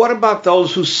 what about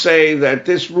those who say that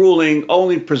this ruling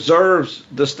only preserves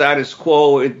the status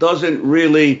quo? It doesn't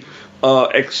really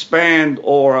expand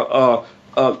or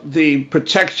the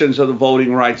protections of the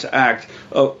Voting Rights Act,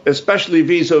 especially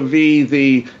vis-a-vis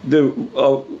the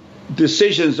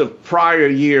decisions of prior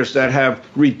years that have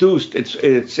reduced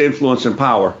its influence and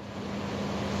power?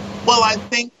 Well, I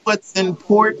think what's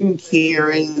important here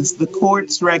is the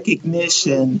court's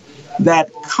recognition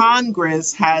that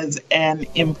Congress has an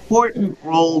important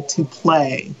role to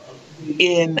play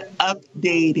in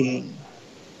updating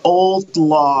old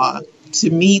law to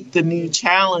meet the new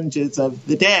challenges of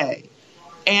the day.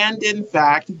 And in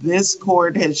fact, this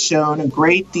court has shown a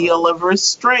great deal of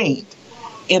restraint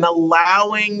in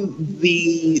allowing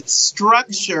the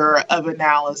structure of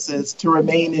analysis to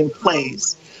remain in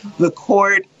place. The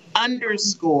court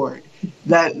underscored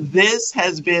that this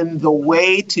has been the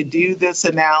way to do this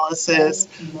analysis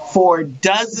for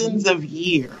dozens of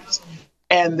years,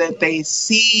 and that they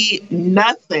see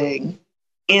nothing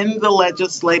in the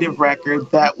legislative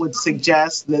record that would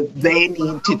suggest that they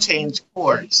need to change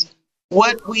course.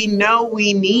 What we know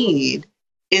we need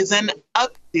is an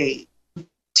update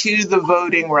to the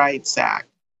Voting Rights Act.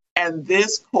 And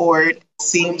this court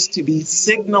seems to be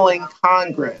signaling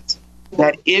Congress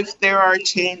that if there are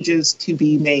changes to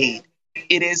be made,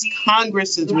 it is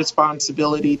Congress's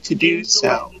responsibility to do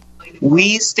so.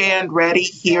 We stand ready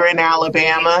here in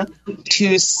Alabama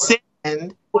to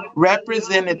send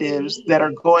representatives that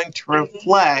are going to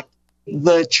reflect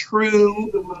the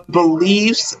true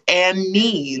beliefs and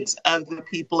needs of the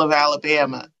people of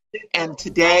Alabama. And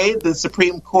today, the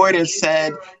Supreme Court has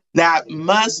said that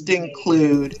must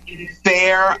include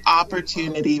fair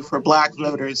opportunity for Black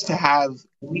voters to have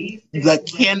the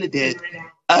candidate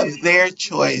of their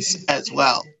choice as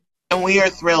well. And we are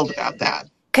thrilled about that.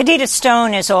 Cadita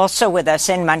Stone is also with us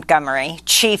in Montgomery,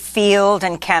 chief field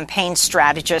and campaign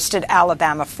strategist at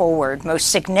Alabama Forward. Most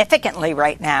significantly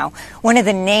right now, one of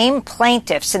the named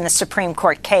plaintiffs in the Supreme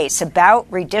Court case about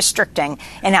redistricting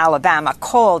in Alabama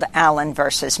called Allen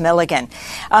versus Milligan.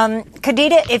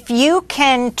 Cadita, if you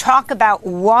can talk about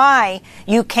why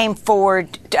you came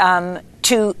forward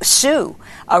to sue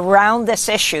around this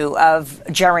issue of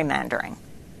gerrymandering.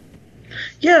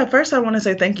 Yeah, first I want to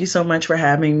say thank you so much for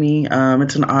having me.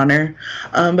 It's an honor.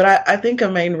 But I think a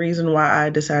main reason why I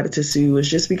decided to sue was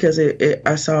just because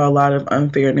I saw a lot of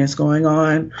unfairness going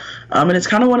on. And it's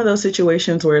kind of one of those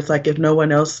situations where it's like, if no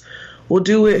one else will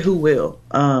do it, who will?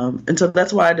 And so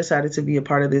that's why I decided to be a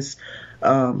part of this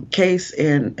case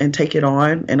and take it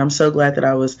on. And I'm so glad that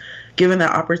I was given the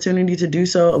opportunity to do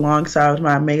so alongside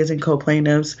my amazing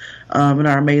co-plaintiffs and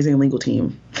our amazing legal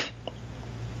team.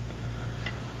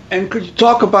 And could you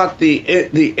talk about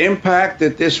the impact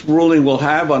that this ruling will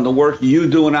have on the work you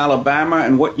do in Alabama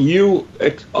and what you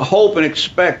hope and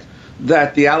expect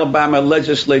that the Alabama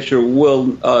legislature will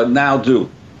now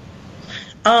do?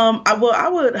 I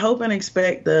would hope and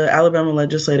expect the Alabama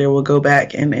legislature will go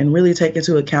back and really take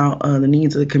into account the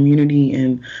needs of the community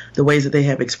and the ways that they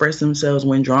have expressed themselves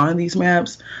when drawing these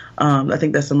maps. I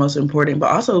think that's the most important,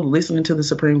 but also listening to the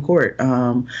Supreme Court.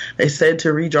 They said to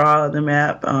redraw the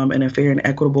map in a fair and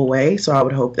equitable way. So I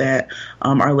would hope that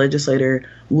our legislator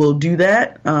will do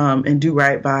that and do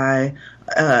right by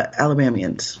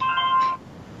Alabamians.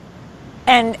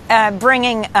 And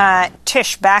bringing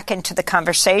Tish back into the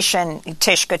conversation,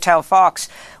 Tish Gattell-Fox,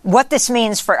 what this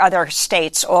means for other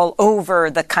states all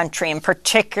over the country, and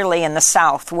particularly in the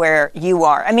South where you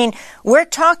are. I mean, we're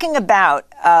talking about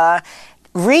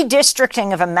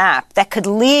redistricting of a map that could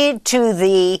lead to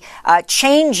the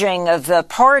changing of the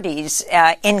parties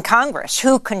in Congress.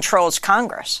 Who controls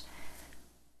Congress?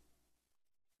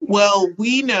 Well,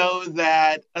 we know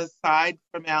that aside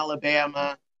from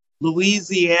Alabama,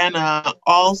 Louisiana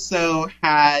also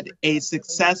had a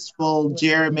successful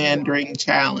gerrymandering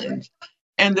challenge.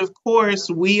 And of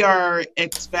course, we are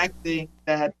expecting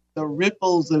that the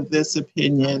ripples of this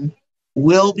opinion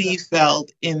will be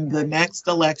felt in the next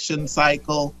election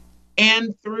cycle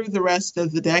and through the rest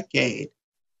of the decade.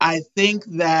 I think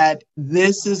that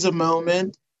this is a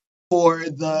moment for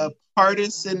the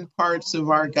partisan parts of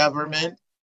our government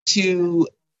to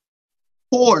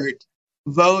port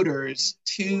voters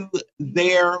to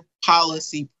their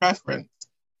policy preference.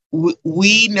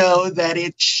 We know that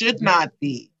it should not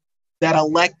be that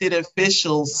elected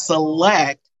officials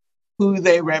select who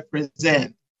they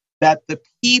represent, that the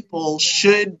people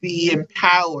should be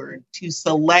empowered to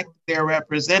select their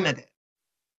representative.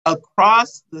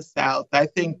 Across the South, I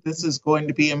think this is going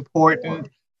to be important,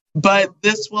 but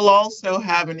this will also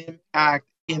have an impact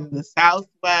in the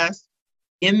Southwest,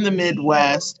 in the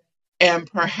Midwest, and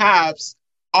perhaps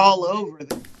all over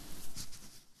the.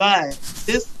 But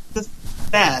this is a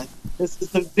success. This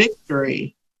is a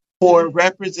victory for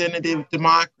representative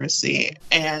democracy,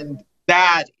 and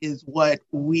that is what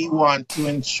we want to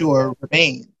ensure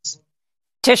remains.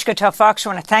 Tish Gattell-Fox, I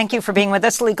want to thank you for being with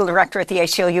us, legal director at the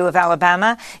ACLU of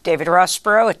Alabama. David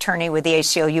Rossborough, attorney with the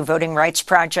ACLU Voting Rights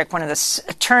Project, one of the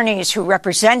attorneys who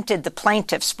represented the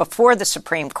plaintiffs before the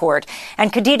Supreme Court.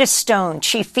 And Cadita Stone,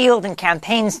 chief field and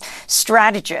campaign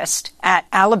strategist at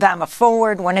Alabama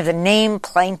Forward, one of the named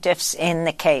plaintiffs in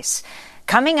the case.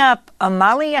 Coming up,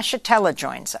 Omali Yeshitela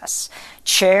joins us,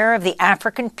 chair of the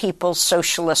African People's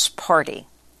Socialist Party.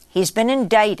 He's been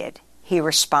indicted. He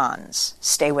responds.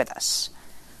 Stay with us.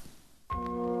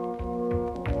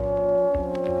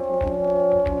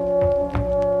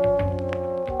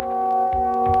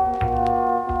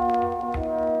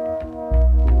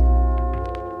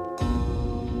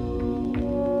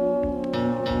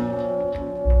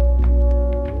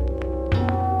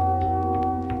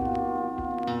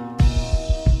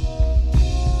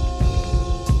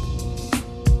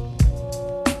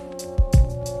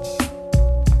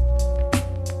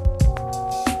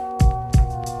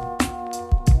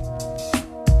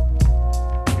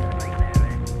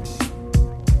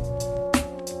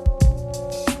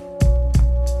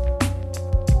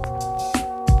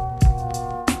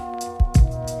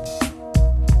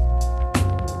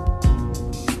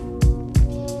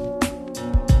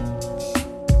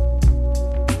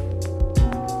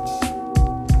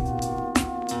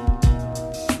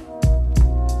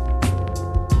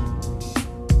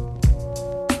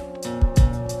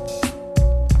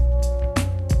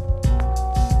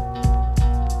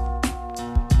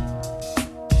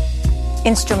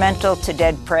 Instrumental to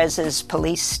dead Prez's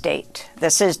police state.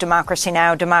 This is Democracy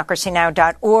Now!,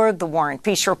 democracynow.org, The War and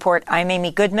Peace Report. I'm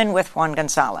Amy Goodman with Juan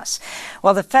Gonzalez.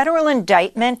 Well, the federal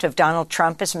indictment of Donald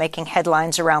Trump is making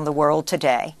headlines around the world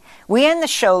today. We end the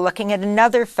show looking at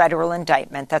another federal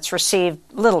indictment that's received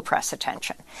little press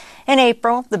attention. In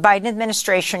April, the Biden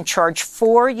administration charged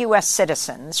 4 U.S.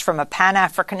 citizens from a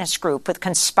Pan-Africanist group with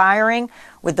conspiring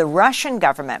with the Russian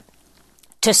government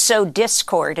to sow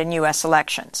discord in U.S.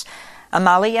 elections.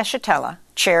 Omali Yeshitela,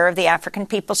 chair of the African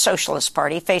People's Socialist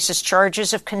Party, faces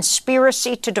charges of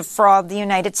conspiracy to defraud the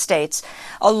United States,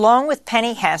 along with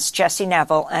Penny Hess, Jesse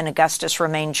Neville, and Augustus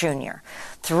Romain Jr.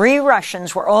 3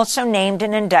 Russians were also named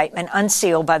in an indictment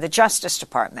unsealed by the Justice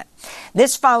Department.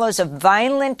 This follows a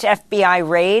violent FBI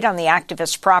raid on the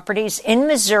activists' properties in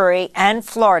Missouri and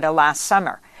Florida last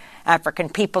summer. African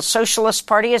People's Socialist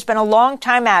Party has been a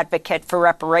longtime advocate for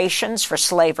reparations for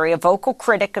slavery, a vocal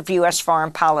critic of U.S. foreign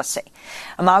policy.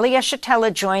 Omali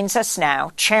Yeshitela joins us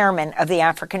now, chairman of the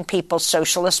African People's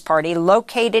Socialist Party,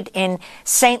 located in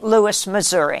St. Louis,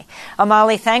 Missouri.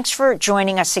 Omali, thanks for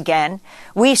joining us again.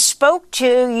 We spoke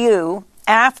to you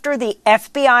after the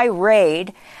FBI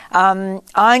raid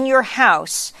on your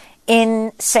house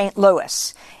in St.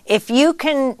 Louis. If you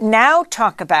can now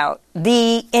talk about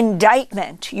the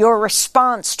indictment, your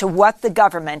response to what the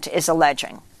government is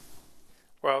alleging.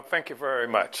 Well, thank you very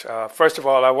much. First of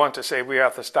all, I want to say we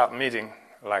have to stop meeting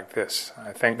like this.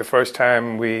 I think the first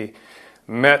time we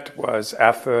met was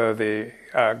after the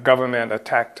government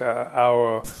attacked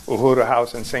our Uhuru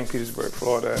House in St. Petersburg,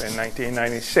 Florida in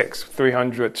 1996,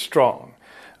 300 strong.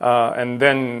 And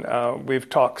then we've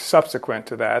talked subsequent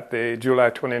to that, the July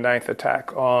 29th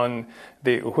attack on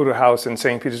the Uhuru House in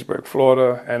St. Petersburg,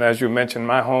 Florida, and as you mentioned,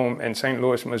 my home in St.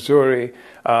 Louis, Missouri,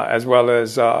 as well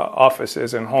as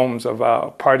offices and homes of our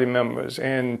party members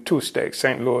in 2 states,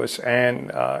 St. Louis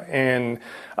and in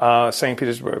St.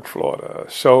 Petersburg, Florida.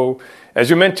 So,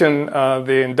 as you mentioned,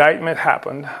 the indictment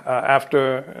happened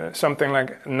after something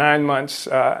like 9 months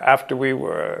after we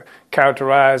were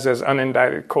characterized as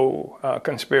unindicted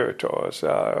co-conspirators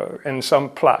in some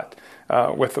plot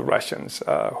with the Russians,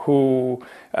 who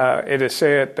it is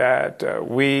said that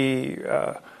we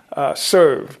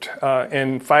served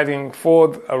in fighting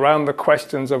around the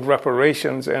questions of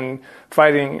reparations and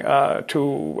fighting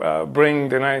to bring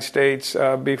the United States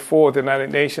before the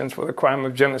United Nations for the crime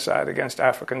of genocide against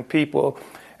African people,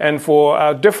 and for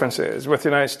our differences with the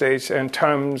United States in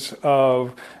terms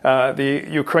of the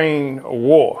Ukraine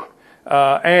war.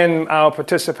 And our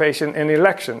participation in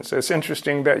elections. It's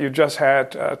interesting that you just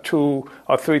had 2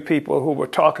 or 3 people who were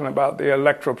talking about the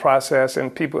electoral process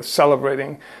and people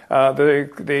celebrating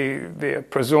the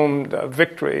presumed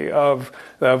victory of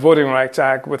the Voting Rights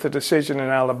Act with a decision in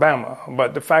Alabama.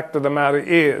 But the fact of the matter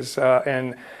is,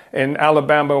 in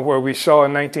Alabama, where we saw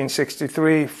in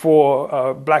 1963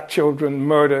 4 black children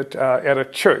murdered at a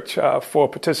church for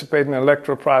participating in the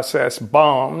electoral process,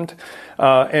 bombed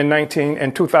in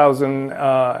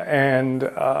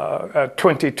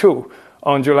 2022.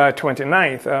 On July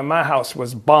 29th, my house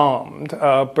was bombed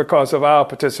because of our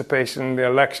participation in the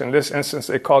election. In this instance,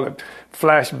 they call it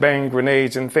flashbang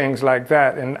grenades and things like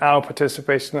that in our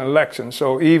participation in the election.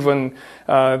 So even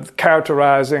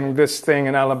characterizing this thing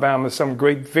in Alabama as some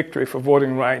great victory for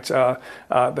voting rights, the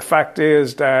fact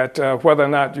is that whether or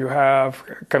not you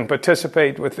can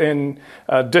participate within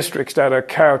districts that are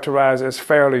characterized as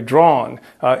fairly drawn,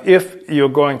 if you're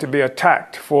going to be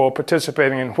attacked for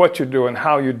participating in what you do and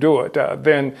how you do it,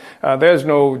 then there's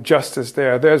no justice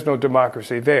there. There's no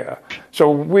democracy there. So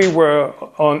we were,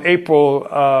 on April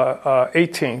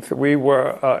 18th, we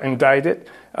were indicted.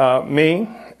 Me,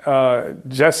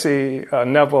 Jesse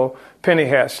Neville, Penny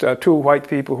Hess, 2 white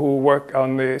people who work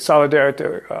on the solidarity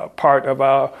part of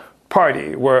our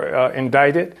party, were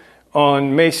indicted.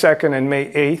 On May 2nd and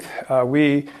May 8th,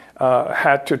 we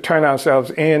had to turn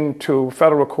ourselves into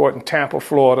federal court in Tampa,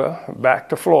 Florida, back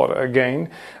to Florida again,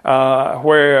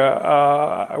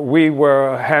 where we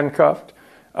were handcuffed,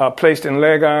 placed in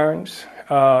leg irons,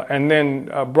 and then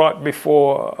brought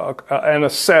before in a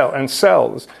cell and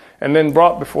cells, and then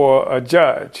brought before a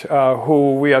judge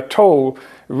who we are told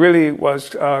really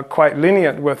was quite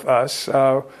lenient with us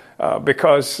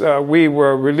because we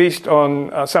were released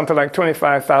on something like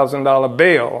 $25,000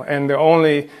 bail, and the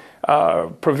only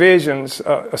provisions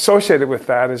associated with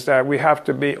that is that we have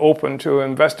to be open to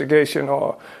investigation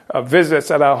or visits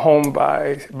at our home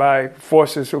by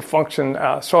forces who function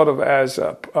sort of as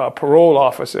parole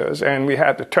officers, and we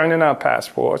had to turn in our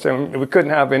passports, and we couldn't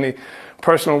have any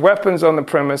personal weapons on the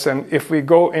premise, and if we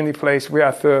go any place, we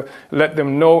have to let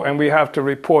them know, and we have to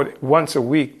report once a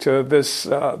week to this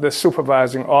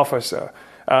supervising officer.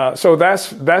 So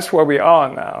that's where we are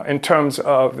now in terms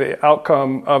of the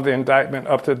outcome of the indictment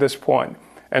up to this point.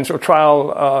 And so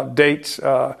trial dates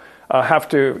have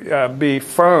to be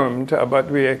firmed,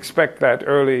 but we expect that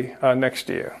early next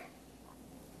year.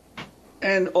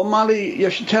 And Omali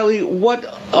Yeshitela,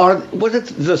 what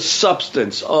is the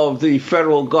substance of the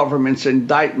federal government's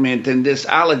indictment and this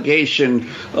allegation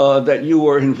that you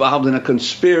were involved in a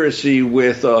conspiracy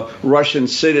with Russian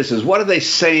citizens? What are they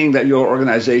saying that your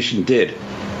organization did?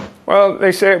 Well,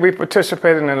 they said we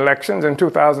participated in elections in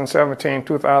 2017,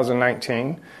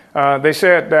 2019. They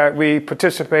said that we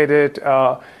participated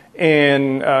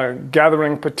in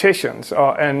gathering petitions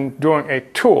and doing a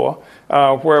tour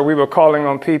where we were calling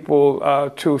on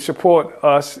people to support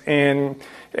us in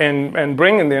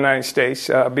bringing the United States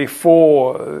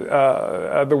before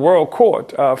the World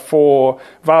Court for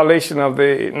violation of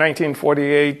the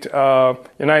 1948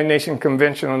 United Nations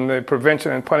Convention on the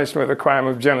Prevention and Punishment of the Crime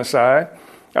of Genocide.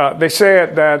 They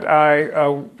said that I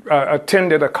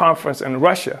attended a conference in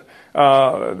Russia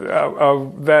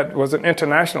that was an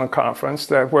international conference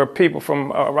where people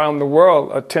from around the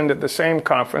world attended the same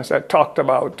conference that talked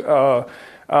about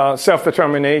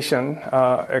self-determination,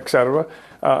 etc.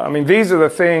 I mean, these are the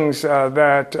things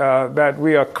that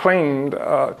we are claimed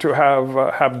to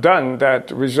have done that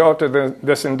resulted in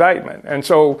this indictment. And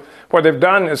so what they've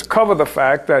done is cover the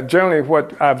fact that generally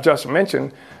what I've just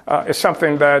mentioned is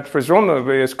something that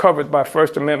presumably is covered by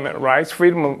First Amendment rights,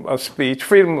 freedom of speech,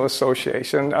 freedom of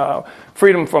association,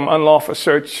 freedom from unlawful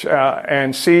search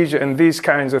and seizure, and these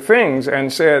kinds of things,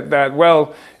 and said that,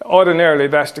 well, ordinarily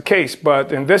that's the case,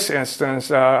 but in this instance,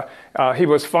 he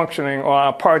was functioning, or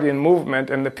our party and movement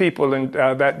and the people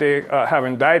that they have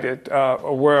indicted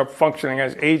were functioning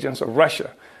as agents of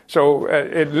Russia. So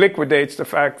it liquidates the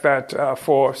fact that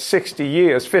for 60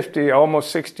 years, 50,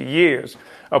 almost 60 years,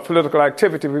 of political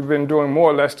activity, we've been doing more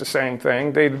or less the same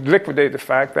thing. They liquidate the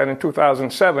fact that in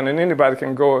 2007, and anybody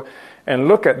can go and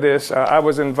look at this, I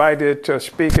was invited to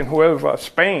speak in Huelva,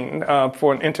 Spain,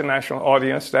 for an international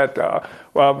audience that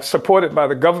supported by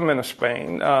the government of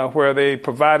Spain, where they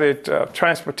provided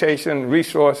transportation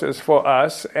resources for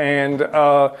us and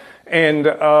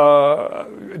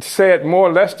said more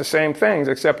or less the same things,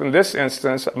 except in this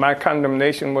instance, my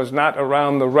condemnation was not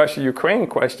around the Russia-Ukraine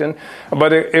question,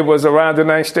 but it was around the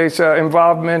United States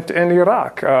involvement in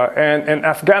Iraq and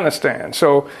Afghanistan.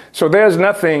 So there's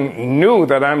nothing new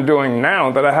that I'm doing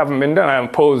now that I haven't been done. I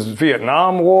opposed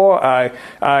Vietnam War. I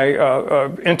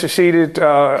interceded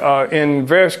in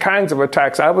various kinds of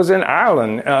attacks. I was in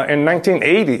Ireland in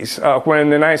 1980s when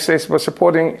the United States was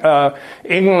supporting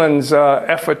England's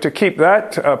effort to keep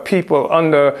that people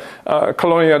under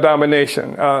colonial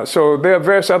domination. So there are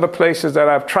various other places that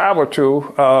I've traveled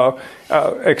to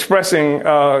expressing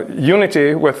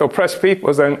unity with oppressed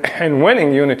peoples and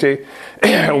winning unity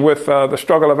with the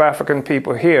struggle of African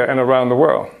people here and around the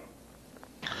world.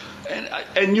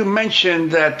 And you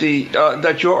mentioned that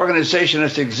that your organization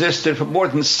has existed for more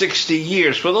than 60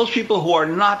 years. For those people who are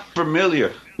not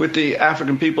familiar with the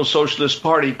African People's Socialist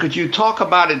Party, could you talk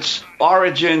about its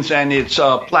origins and its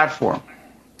platform?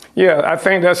 Yeah, I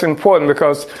think that's important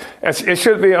because it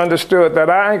should be understood that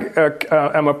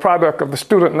I am a product of the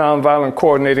Student Nonviolent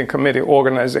Coordinating Committee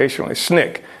organizationally,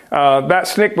 SNCC. That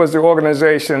SNCC was the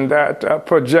organization that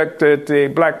projected the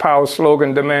Black Power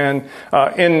slogan demand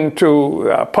into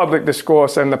public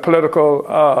discourse and the political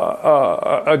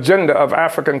agenda of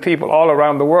African people all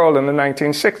around the world in the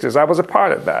 1960s. I was a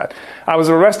part of that. I was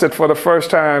arrested for the first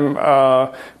time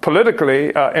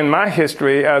politically in my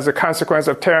history as a consequence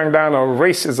of tearing down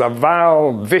a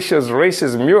vile, vicious,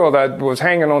 racist mural that was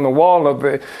hanging on the wall of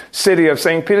the city of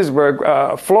St. Petersburg,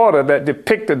 Florida, that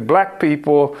depicted black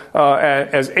people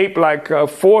as ape-like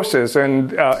forces,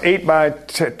 and 8 by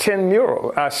 10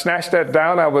 mural. I snatched that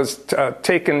down. I was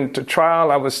taken to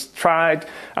trial. I was tried.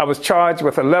 I was charged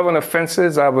with 11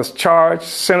 offenses. I was charged,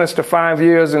 sentenced to 5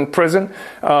 years in prison.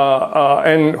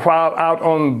 And while out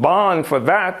on bond for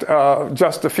that,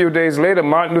 just a few days later,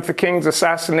 Martin Luther King's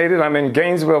assassinated. I'm in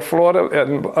Gainesville, Florida,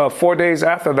 and 4 days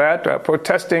after that,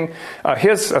 protesting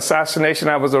his assassination,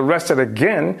 I was arrested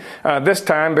again, this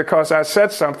time because I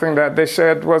said something that they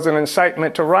said was an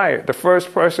incitement to riot. The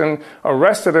first person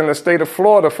arrested in the state of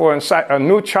Florida for a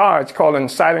new charge called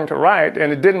inciting to riot,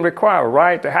 and it didn't require a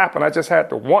riot to happen. I just had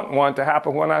to want one to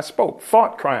happen when I spoke.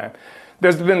 Thought crime.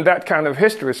 There's been that kind of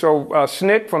history. So from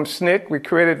SNCC, we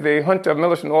created the Junta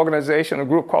Militant Organization, a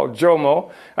group called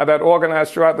JOMO, that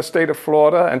organized throughout the state of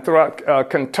Florida and throughout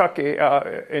Kentucky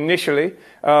initially.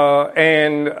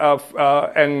 And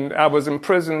I was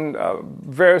imprisoned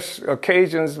various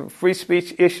occasions, free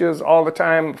speech issues all the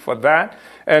time for that.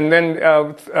 And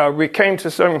then we came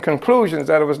to certain conclusions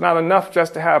that it was not enough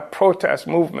just to have protest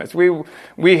movements.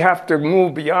 We have to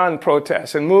move beyond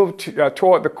protests and move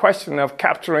toward the question of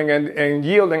capturing and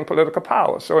yielding political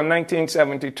power. So in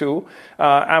 1972,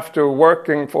 after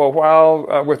working for a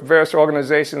while with various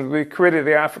organizations, we created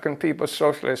the African People's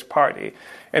Socialist Party.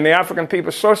 And the African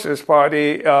People's Socialist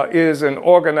Party is an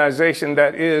organization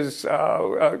that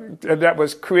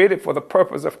was created for the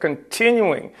purpose of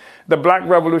continuing the Black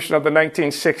Revolution of the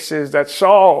 1960s that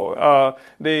saw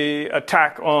the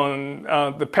attack on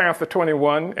the Panther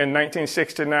 21 in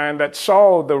 1969, that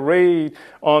saw the raid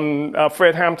on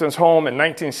Fred Hampton's home in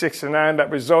 1969 that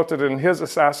resulted in his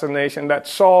assassination, that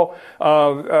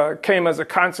came as a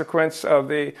consequence of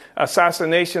the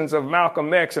assassinations of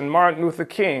Malcolm X and Martin Luther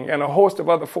King and a host of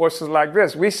other forces like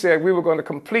this. We said we were going to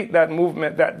complete that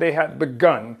movement that they had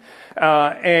begun.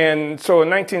 And so in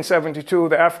 1972,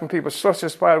 the African People's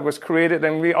Socialist Party was created,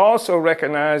 and we also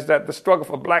recognized that the struggle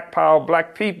for Black power,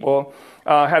 Black people,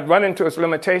 had run into its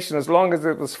limitation as long as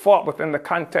it was fought within the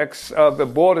context of the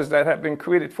borders that had been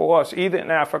created for us, either in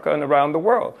Africa and around the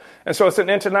world. And so it's an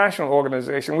international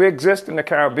organization. We exist in the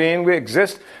Caribbean. We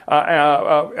exist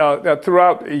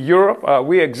throughout Europe.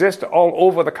 We exist all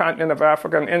over the continent of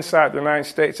Africa and inside the United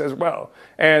States as well.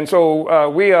 And so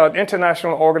we are an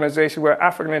international organization. We're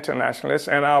African internationalists,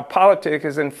 and our politics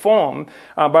is informed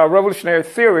by a revolutionary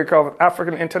theory called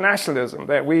African internationalism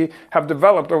that we have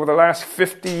developed over the last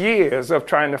 50 years of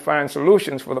trying to find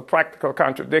solutions for the practical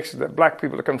contradictions that Black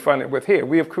people are confronted with here.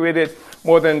 We have created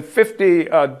more than 50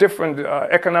 different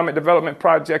economic development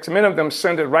projects, many of them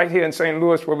centered right here in St.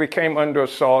 Louis, where we came under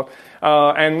assault.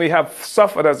 And we have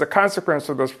suffered as a consequence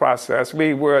of this process.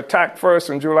 We were attacked first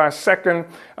on July 2nd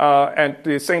at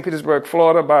the St. Petersburg,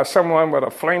 Florida, by someone with a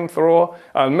flamethrower,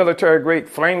 a military-grade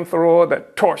flamethrower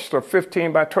that torched a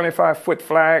 15 by 25-foot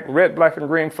flag, red, black, and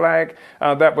green flag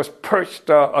that was perched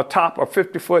atop a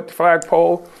 50-foot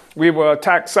flagpole. We were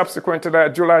attacked subsequent to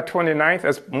that, July 29th,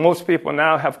 as most people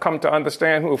now have come to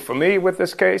understand who are familiar with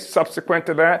this case. Subsequent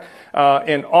to that,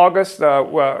 in August,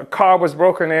 a car was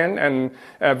broken in and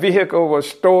a vehicle was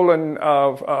stolen.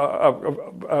 A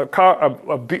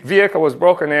vehicle was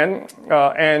broken in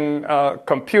and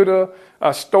computer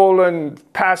stolen,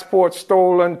 passport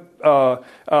stolen,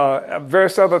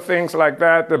 various other things like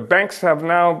that. The banks have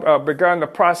now begun the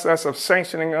process of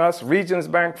sanctioning us, Regions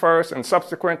Bank first and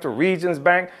subsequent to Regions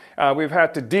Bank. We've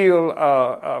had to deal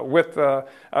with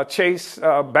Chase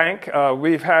Bank.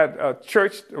 We've had a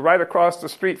church right across the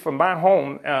street from my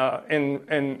home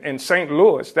in St.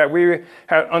 Louis that we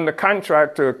had under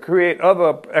contract to create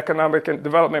other economic and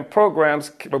development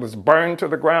programs. It was burned to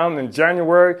the ground in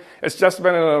January. It's just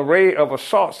been an array of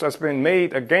assaults that's been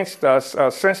made against us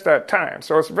since that time.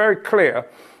 So it's very clear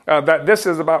that this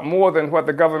is about more than what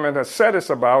the government has said it's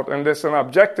about, and this an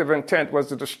objective intent was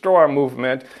to destroy our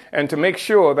movement and to make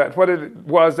sure that what it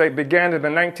was they began in the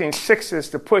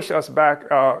 1960s to push us back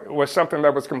was something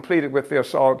that was completed with the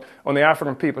assault on the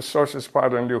African People's Socialist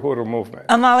Party and the Uhuru movement.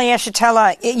 Omali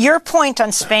Yeshitela, your point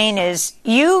on Spain is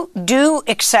you do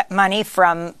accept money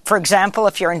from, for example,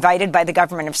 if you're invited by the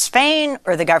government of Spain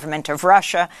or the government of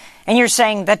Russia, and you're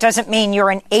saying that doesn't mean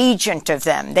you're an agent of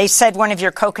them. They said one of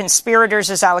your co-conspirators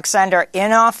is Alexander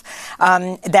Inhofe,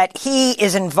 that he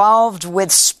is involved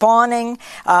with spawning,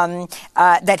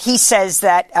 that he says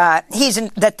that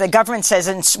that the government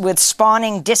says with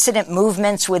spawning dissident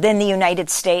movements within the United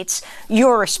States.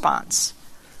 Your response?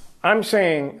 I'm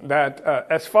saying that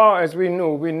as far as we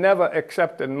knew, we never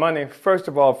accepted money, first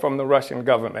of all, from the Russian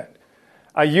government.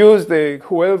 I used the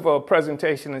Huelva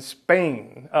presentation in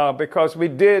Spain because we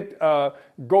did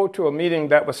go to a meeting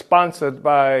that was sponsored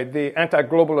by the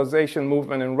anti-globalization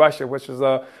movement in Russia, which is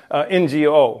a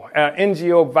NGO.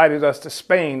 NGO invited us to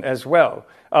Spain as well.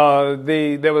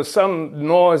 There was some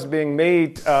noise being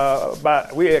made,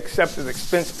 but we accepted an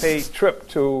expense-paid trip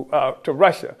to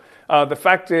Russia. The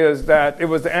fact is that it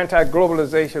was the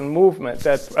anti-globalization movement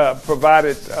that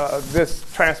provided this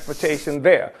transportation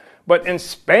there. But in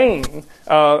Spain,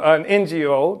 an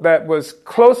NGO that was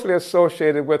closely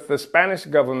associated with the Spanish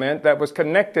government, that was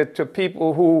connected to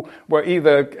people who were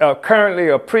either currently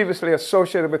or previously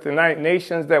associated with the United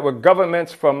Nations, that were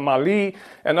governments from Mali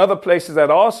and other places that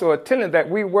also attended,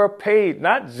 that we were paid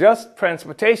not just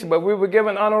transportation, but we were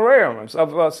given honorariums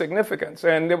of significance.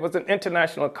 And it was an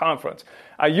international conference.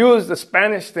 I used the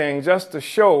Spanish thing just to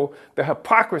show the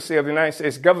hypocrisy of the United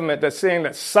States government that's saying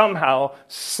that somehow,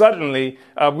 suddenly,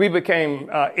 we became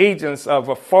agents of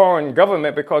a foreign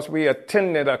government because we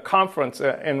attended a conference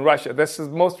in Russia. This is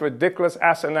the most ridiculous,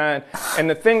 asinine, and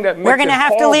the thing that makes We're going to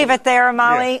have to leave it there,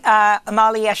 Amali. Yeah.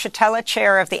 Amali Yeshitela,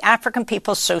 chair of the African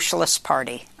People's Socialist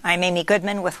Party. I'm Amy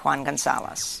Goodman with Juan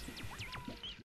Gonzalez.